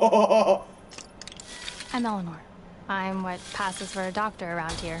 Oh, I'm Eleanor. I'm what passes for a doctor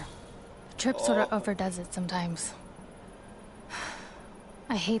around here. Trip sort of overdoes it sometimes.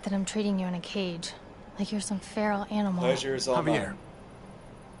 I hate that I'm treating you in a cage, like you're some feral animal. pleasure's all Javier. mine.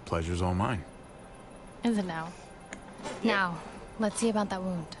 Pleasure's all mine. Is it now? Now, let's see about that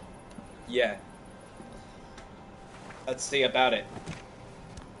wound. Yeah. Let's see about it.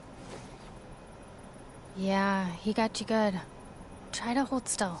 Yeah, he got you good. Try to hold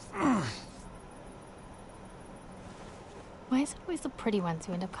still. Why is it always the pretty ones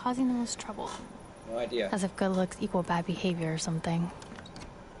who end up causing the most trouble? No idea. As if good looks equal bad behavior or something.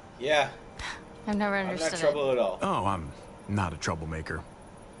 Yeah. I've never I'm understood not trouble at all. Oh, I'm not a troublemaker.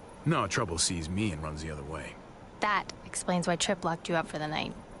 No, trouble sees me and runs the other way. That explains why Trip locked you up for the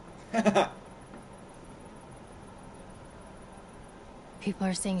night. People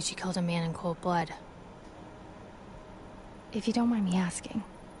are saying she killed a man in cold blood. If you don't mind me asking,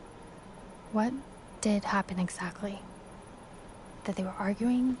 what did happen exactly? That they were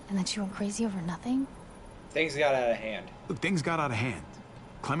arguing and then she went crazy over nothing? Things got out of hand. Look, things got out of hand.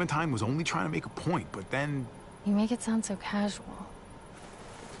 Clementine was only trying to make a point, but then... You make it sound so casual.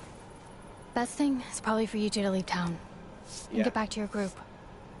 Best thing is probably for you two to leave town. And Yeah. get back to your group.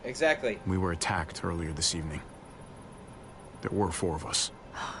 Exactly. We were attacked earlier this evening. There were 4 of us.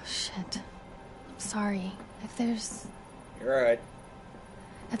 Oh, shit. I'm sorry. If there's You're alright.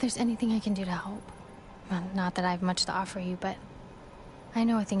 anything I can do to help. Well, not that I have much to offer you, but I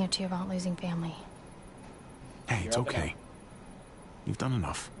know a thing or two about losing family. Hey, it's okay. You've done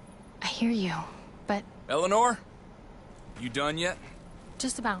enough. I hear you, but Eleanor? You done yet?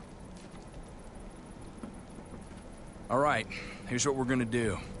 just about. All right, here's what we're gonna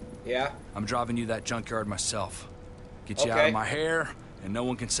do. Yeah? I'm driving you that junkyard myself. Get you out Okay. of my hair, and no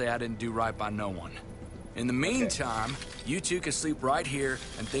one can say I didn't do right by no one. In the meantime, you two can sleep right here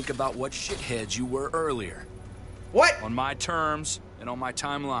and think about what shitheads you were earlier. What? On my terms and on my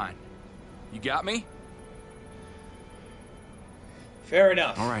timeline. You got me? Fair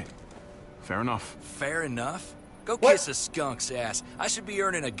enough. All right. Fair enough. Fair enough? Go kiss a skunk's ass. I should be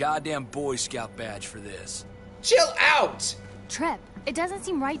earning a goddamn Boy Scout badge for this. Chill out! Trip, it doesn't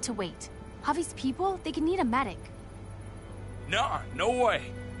seem right to wait. Javi's people, they could need a medic. Nuh-uh, no way.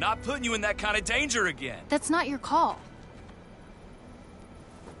 Not putting you in that kind of danger again. That's not your call.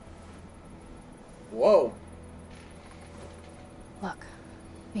 Whoa. Look,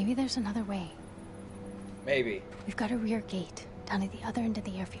 maybe there's another way. Maybe. We've got a rear gate down at the other end of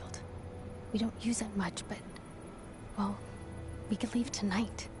the airfield. We don't use it much, but, well, we could leave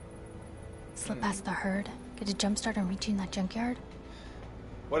tonight. Slip past the herd, get a jump start on reaching that junkyard.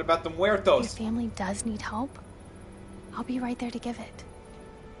 What about the If muertos? your family does need help, I'll be right there to give it.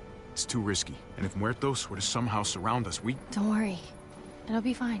 It's too risky. And if Muertos were to somehow surround us, we... Don't worry. It'll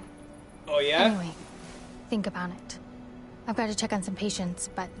be fine. Oh, yeah? Anyway, think about it. I've got to check on some patients,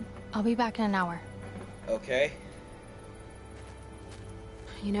 but I'll be back in an hour. Okay.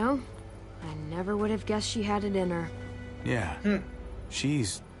 You know, I never would have guessed she had it in her. Yeah.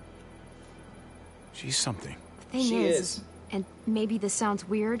 She's something. The thing is, and maybe this sounds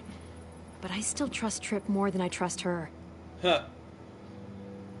weird, but I still trust Tripp more than I trust her. Huh.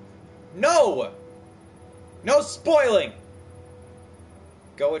 No! No spoiling!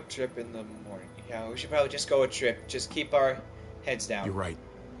 Go with Tripp in the morning. Yeah, we should probably just go with Tripp. Just keep our heads down. You're right.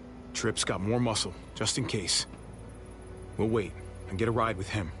 Tripp's got more muscle, just in case. We'll wait and get a ride with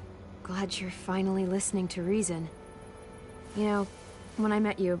him. Glad you're finally listening to reason. You know, when I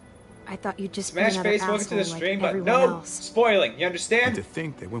met you, I thought you'd just Smash be another face, welcome to the asshole stream, like but everyone no else. spoiling. You understand? And to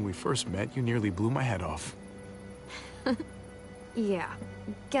think that when we first met, you nearly blew my head off. Yeah,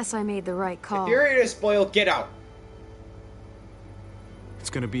 guess I made the right call. If you're here to spoil, get out. It's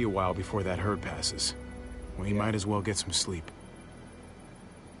gonna be a while before that herd passes. We might as well get some sleep.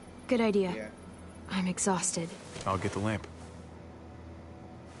 Good idea. I'm exhausted. I'll get the lamp.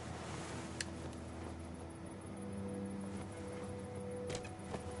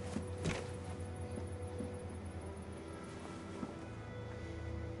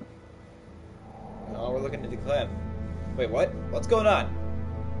 Oh, we're looking at the Clem. Wait, what? What's going on?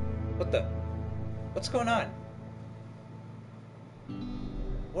 What's going on?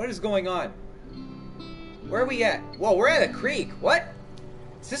 What is going on? Where are we at? Whoa, we're at a creek. What?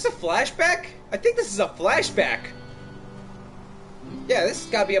 Is this a flashback? I think this is a flashback. Yeah, this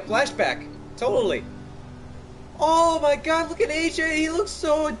has got to be a flashback. Totally. Oh my god, look at AJ. He looks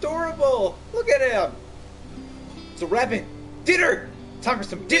so adorable. Look at him. It's a rabbit. Dinner! Time for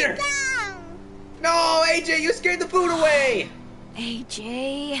some dinner. No, AJ, you scared the food away.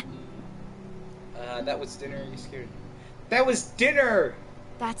 AJ. That was dinner. You scared. That was dinner.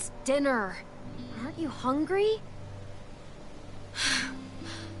 That's dinner. Aren't you hungry?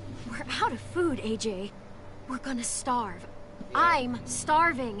 We're out of food, AJ. We're gonna starve. I'm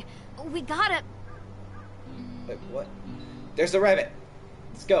starving. We gotta... Wait, what? There's the rabbit.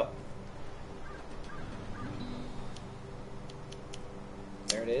 Let's go.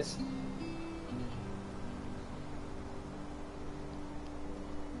 There it is.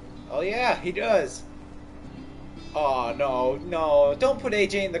 Oh yeah, he does. Oh no, no. Don't put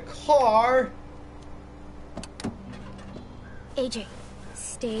AJ in the car. AJ,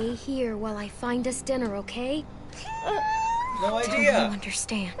 stay here while I find us dinner, okay? No idea. Tell me you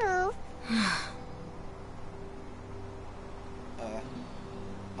understand.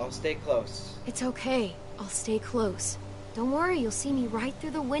 I'll stay close. It's okay. I'll stay close. Don't worry, you'll see me right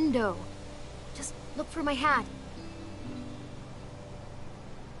through the window. Just look for my hat.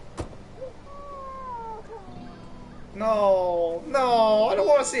 No, no, I don't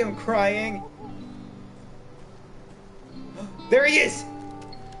want to see him crying. There he is!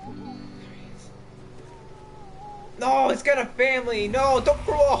 No, he's got a family. No, don't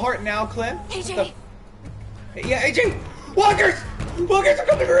grow a heart now, Clem. AJ! Yeah, AJ! Walkers! Walkers are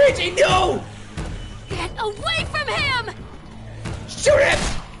coming for AJ! No! Get away from him! Shoot him!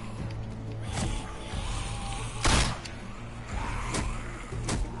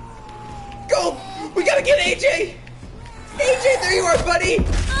 Go! We gotta get AJ! AJ, there you are, buddy!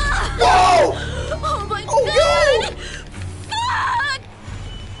 Whoa! Oh my God! God! Fuck!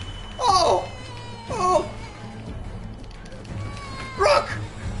 Oh! Oh! Rock!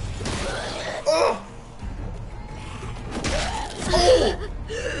 Oh! Oh!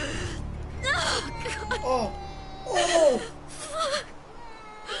 Oh! Oh!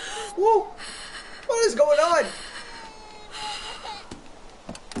 Whoa! What is going on?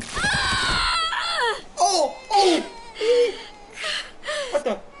 Oh! Oh! What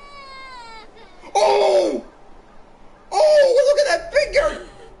the? Oh! Oh! Look at that finger!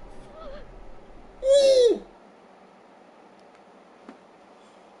 Ooh!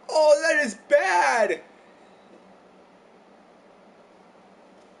 Oh, that is bad!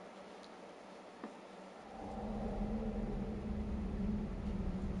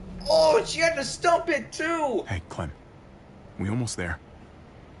 Oh, she had to stump it too! Hey, Clem. We almost there.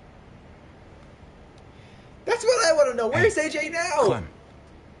 That's what I want to know. Where's AJ now? Clem.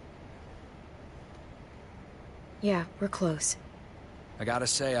 Yeah, we're close. I gotta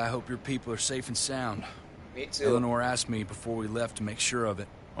say, I hope your people are safe and sound. Me too. Eleanor asked me before we left to make sure of it.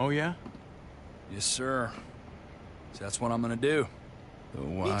 Oh, yeah? Yes, sir. So that's what I'm gonna do. Though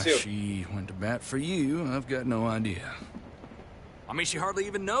why too. she went to bat for you, I've got no idea. I mean, she hardly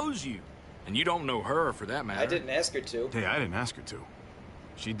even knows you. And you don't know her, for that matter. I didn't ask her to. Hey, I didn't ask her to.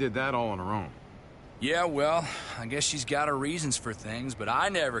 She did that all on her own. Yeah, well, I guess she's got her reasons for things, but I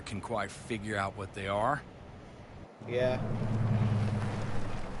never can quite figure out what they are. Yeah.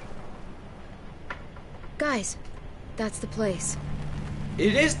 Guys, that's the place.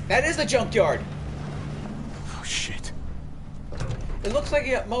 That is the junkyard. Oh, shit. It looks like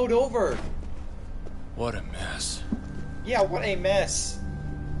it got mowed over. What a mess. Yeah, what a mess.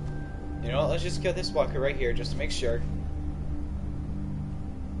 You know what, let's just kill this walker right here just to make sure.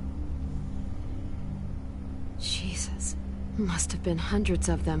 Jesus. Must have been hundreds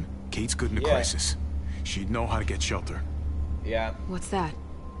of them. Kate's good in a crisis. She'd know how to get shelter. Yeah. What's that?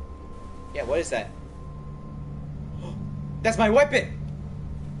 Yeah, what is that? That's my weapon!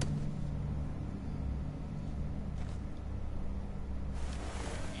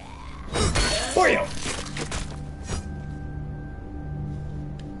 Mario!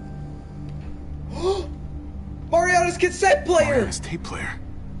 Mariana's cassette player! Mariana's tape player.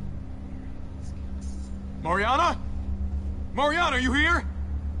 Mariana? Mariana, are you here?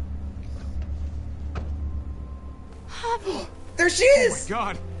 Javi! There she is! Oh my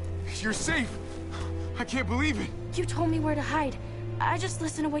God! You're safe! I can't believe it! You told me where to hide. I just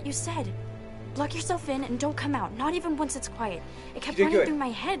listened to what you said. Lock yourself in and don't come out, not even once it's quiet. It kept running through my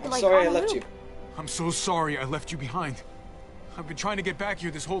head like sorry on a I left loop. you. I'm so sorry I left you behind. I've been trying to get back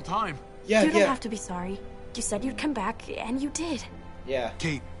here this whole time. Yeah, you don't have to be sorry. You said you'd come back, and you did. Yeah.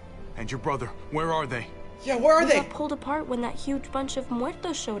 Kate and your brother, where are they? Yeah, where are we they? got pulled apart when that huge bunch of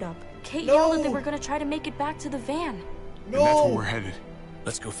muertos showed up. Kate yelled that they were gonna try to make it back to the van. No! And that's where we're headed.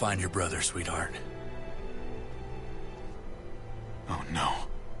 Let's go find your brother, sweetheart. Oh no.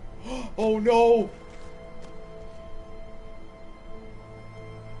 Oh no!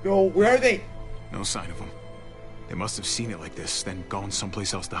 No, where are they? No sign of them. They must have seen it like this, then gone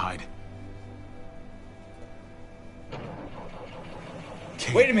someplace else to hide.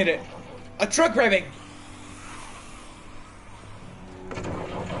 Kate. Wait a minute! A truck driving!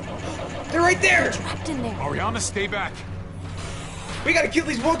 They're right there! Trapped in there. Mariana, stay back. We gotta kill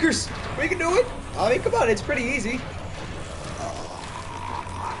these walkers! We can do it! I mean, come on, it's pretty easy.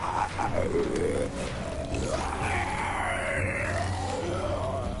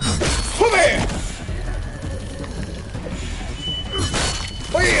 Come here!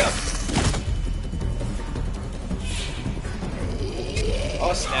 Bam!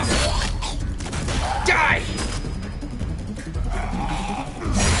 Oh, snap. Die!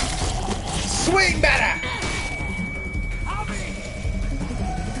 Swing better!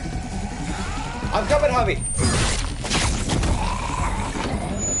 I'm coming, Javi.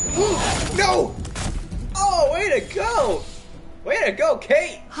 No! Oh, way to go! Way to go,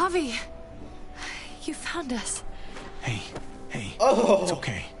 Kate! Javi, you found us. Hey. Oh. It's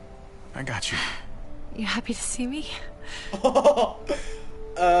okay. I got you. You happy to see me?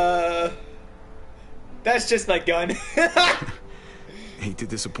 That's just my gun. Hate to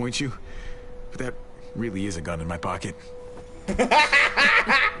disappoint you, but that really is a gun in my pocket. Nice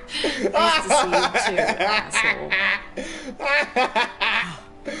to see you too, asshole.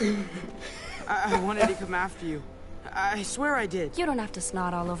 I wanted to come after you. I swear I did. You don't have to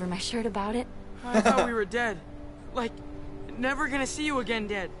snot all over my shirt about it. I thought we were dead. Like, never gonna see you again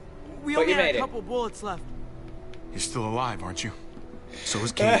dead. We only had a couple bullets left. You're still alive, aren't you? So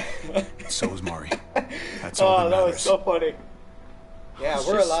is Kate. So is Mari. That's all that matters. That was so funny. Yeah,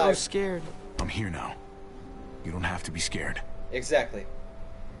 we're just alive. So scared. I'm here now. You don't have to be scared. Exactly.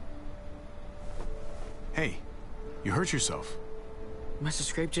 Hey, you hurt yourself. Must have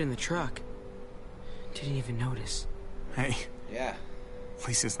scraped it in the truck. Didn't even notice. Hey. Yeah. At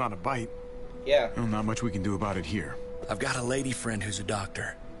least it's not a bite. Yeah. Well, not much we can do about it here. I've got a lady friend who's a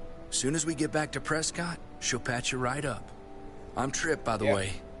doctor. Soon as we get back to Prescott, she'll patch you right up. I'm Tripp, by the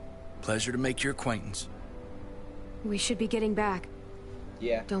way. Pleasure to make your acquaintance. We should be getting back.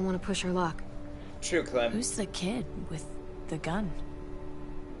 Yeah. Don't want to push our luck. True, Clem. Who's the kid with the gun?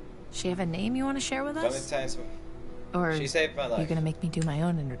 She have a name you want to share with us? Clementine's... Or she saved my life. You're gonna make me do my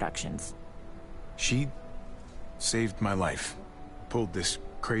own introductions? She saved my life. Pulled this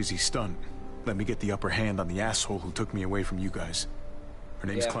crazy stunt. Let me get the upper hand on the asshole who took me away from you guys. Her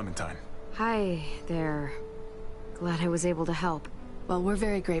name's Clementine. Hi there. Glad I was able to help. Well, we're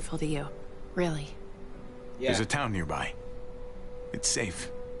very grateful to you. Really. Yeah. There's a town nearby. It's safe.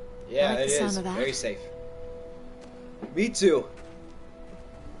 Yeah, I like it the sound is. of that. Very safe. Me too.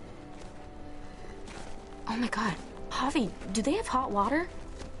 Oh my god. Javi, do they have hot water?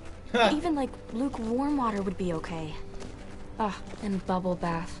 Even like lukewarm water would be okay. Ah, and bubble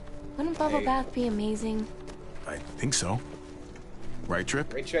bath. Wouldn't bubble bath be amazing? I think so. Right,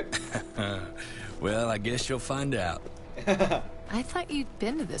 Tripp? Right, Tripp. Well, I guess you'll find out. I thought you'd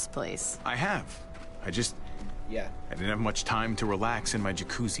been to this place. I have. I just... Yeah. I didn't have much time to relax in my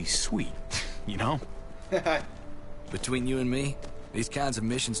jacuzzi suite, you know? Between you and me, these kinds of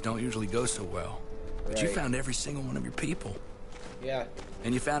missions don't usually go so well. But you found every single one of your people. Yeah.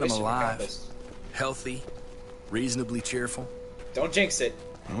 And you found him alive, healthy, reasonably cheerful. Don't jinx it.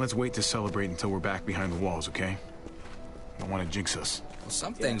 Well, let's wait to celebrate until we're back behind the walls, okay? Don't want to jinx us. Well,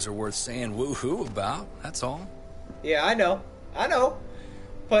 some things are worth saying woo-hoo about, that's all. Yeah, I know.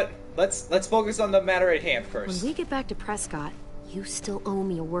 But let's focus on the matter at hand first. When we get back to Prescott, you still owe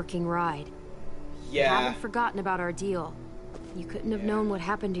me a working ride. Yeah. I haven't forgotten about our deal. You couldn't have known what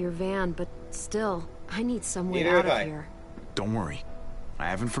happened to your van, but still, I need some way out of here. Don't worry. I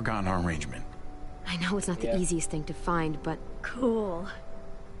haven't forgotten our arrangement. I know it's not the easiest thing to find, but cool.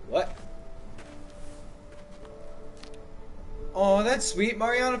 What? Oh, that's sweet.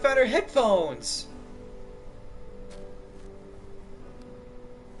 Mariana found her headphones.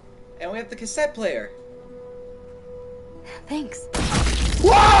 And we have the cassette player. Thanks.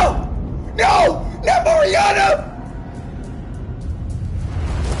 Whoa! No! Not Mariana!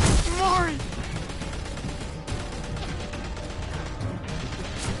 Mari!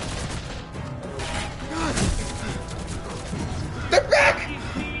 They're back!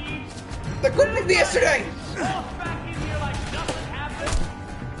 The group from yesterday!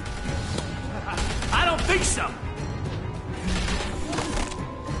 I don't think so.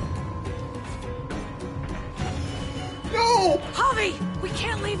 No! Javi! We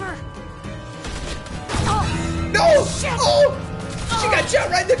can't leave her! No! Shit! Oh! She got shot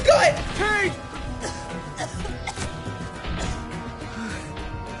right in the gut! Hey!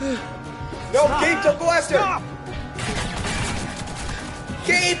 No, Gabe, don't go after her!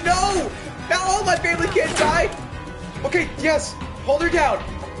 Gabe, no! Not all my family can't die! Okay, yes, hold her down.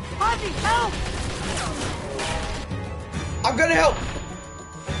 Javi, help! I'm gonna help!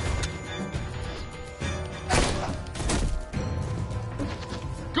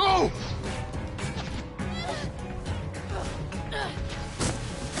 Go!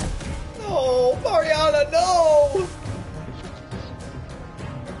 No, Mariana, no!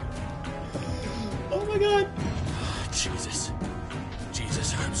 Oh my god. Jesus,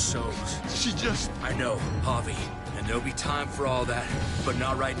 I'm so... She just... I know, Javi, and there'll be time for all that, but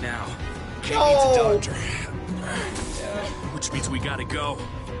not right now. Kate No. needs a doctor. Which means we gotta go.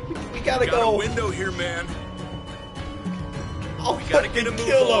 We gotta got go. a window here, man. I'll We gotta get a fucking move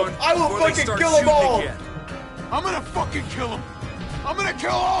kill on him. I will before they fucking start kill them shooting all. again. I'm gonna fucking kill him! I'm gonna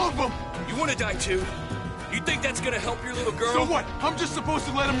kill all of them! You wanna die too? You think that's gonna help your little girl? So what? I'm just supposed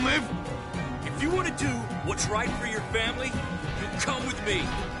to let him live? If you wanna do what's right for your family, you come with me.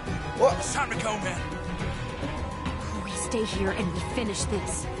 What? It's time to go, man. We stay here and we finish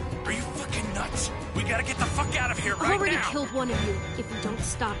this. Are you fucking nuts? We gotta get the fuck out of here I've right already now. killed one of you. If we don't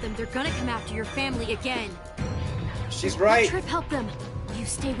stop them, they're gonna come after your family again. She's right. Trip, help them. You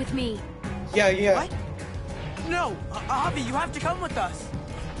stay with me. Yeah. What? No, Javi, you have to come with us.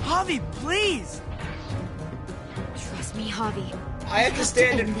 Javi, please. Trust me, Javi. I have to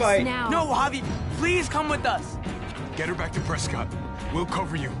stand and fight. Now. No, Javi, please come with us. Get her back to Prescott. We'll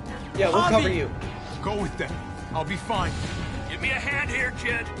cover you. Yeah, we'll Javi. cover you. Go with them. I'll be fine. Give me a hand here,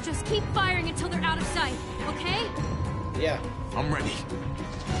 kid. Just keep firing until they're out of sight, okay? Yeah. I'm ready.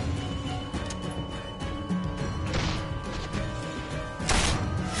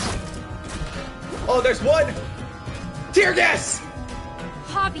 Oh, there's one! Tear gas!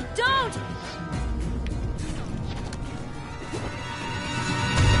 Javi, don't!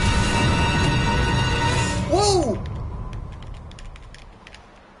 Whoa!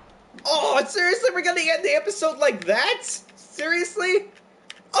 Oh, seriously? We're gonna end the episode like that? Seriously?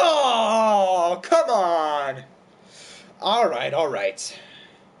 Oh, come on! Alright.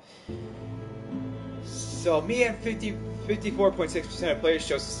 So, me and 54.6% of players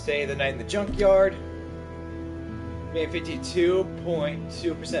chose to stay the night in the junkyard. Me and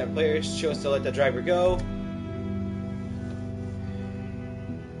 52.2% of players chose to let the driver go.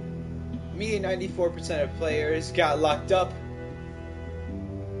 Me and 94% of players got locked up.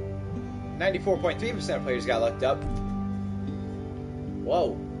 94.3% of players got locked up.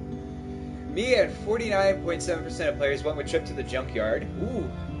 Whoa. Me and 49.7% of players went with Trip to the junkyard. Ooh,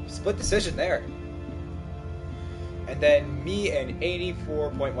 split decision there. And then me and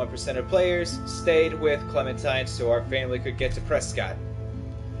 84.1% of players stayed with Clementine so our family could get to Prescott.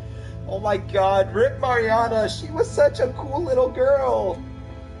 Oh my god, rip Mariana, she was such a cool little girl.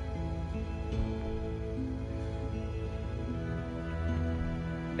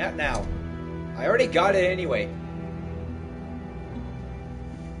 Not now. I already got it anyway.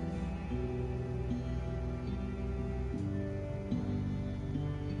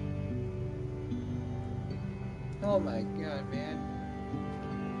 Oh my god, man.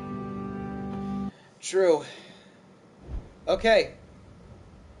 True. Okay.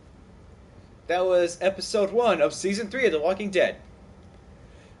 That was episode 1 of season 3 of The Walking Dead.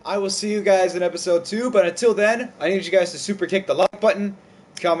 I will see you guys in episode 2, but until then, I need you guys to super kick the like button,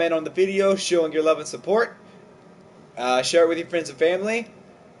 comment on the video showing your love and support, share it with your friends and family,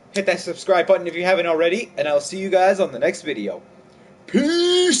 hit that subscribe button if you haven't already, and I'll see you guys on the next video.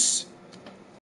 Peace!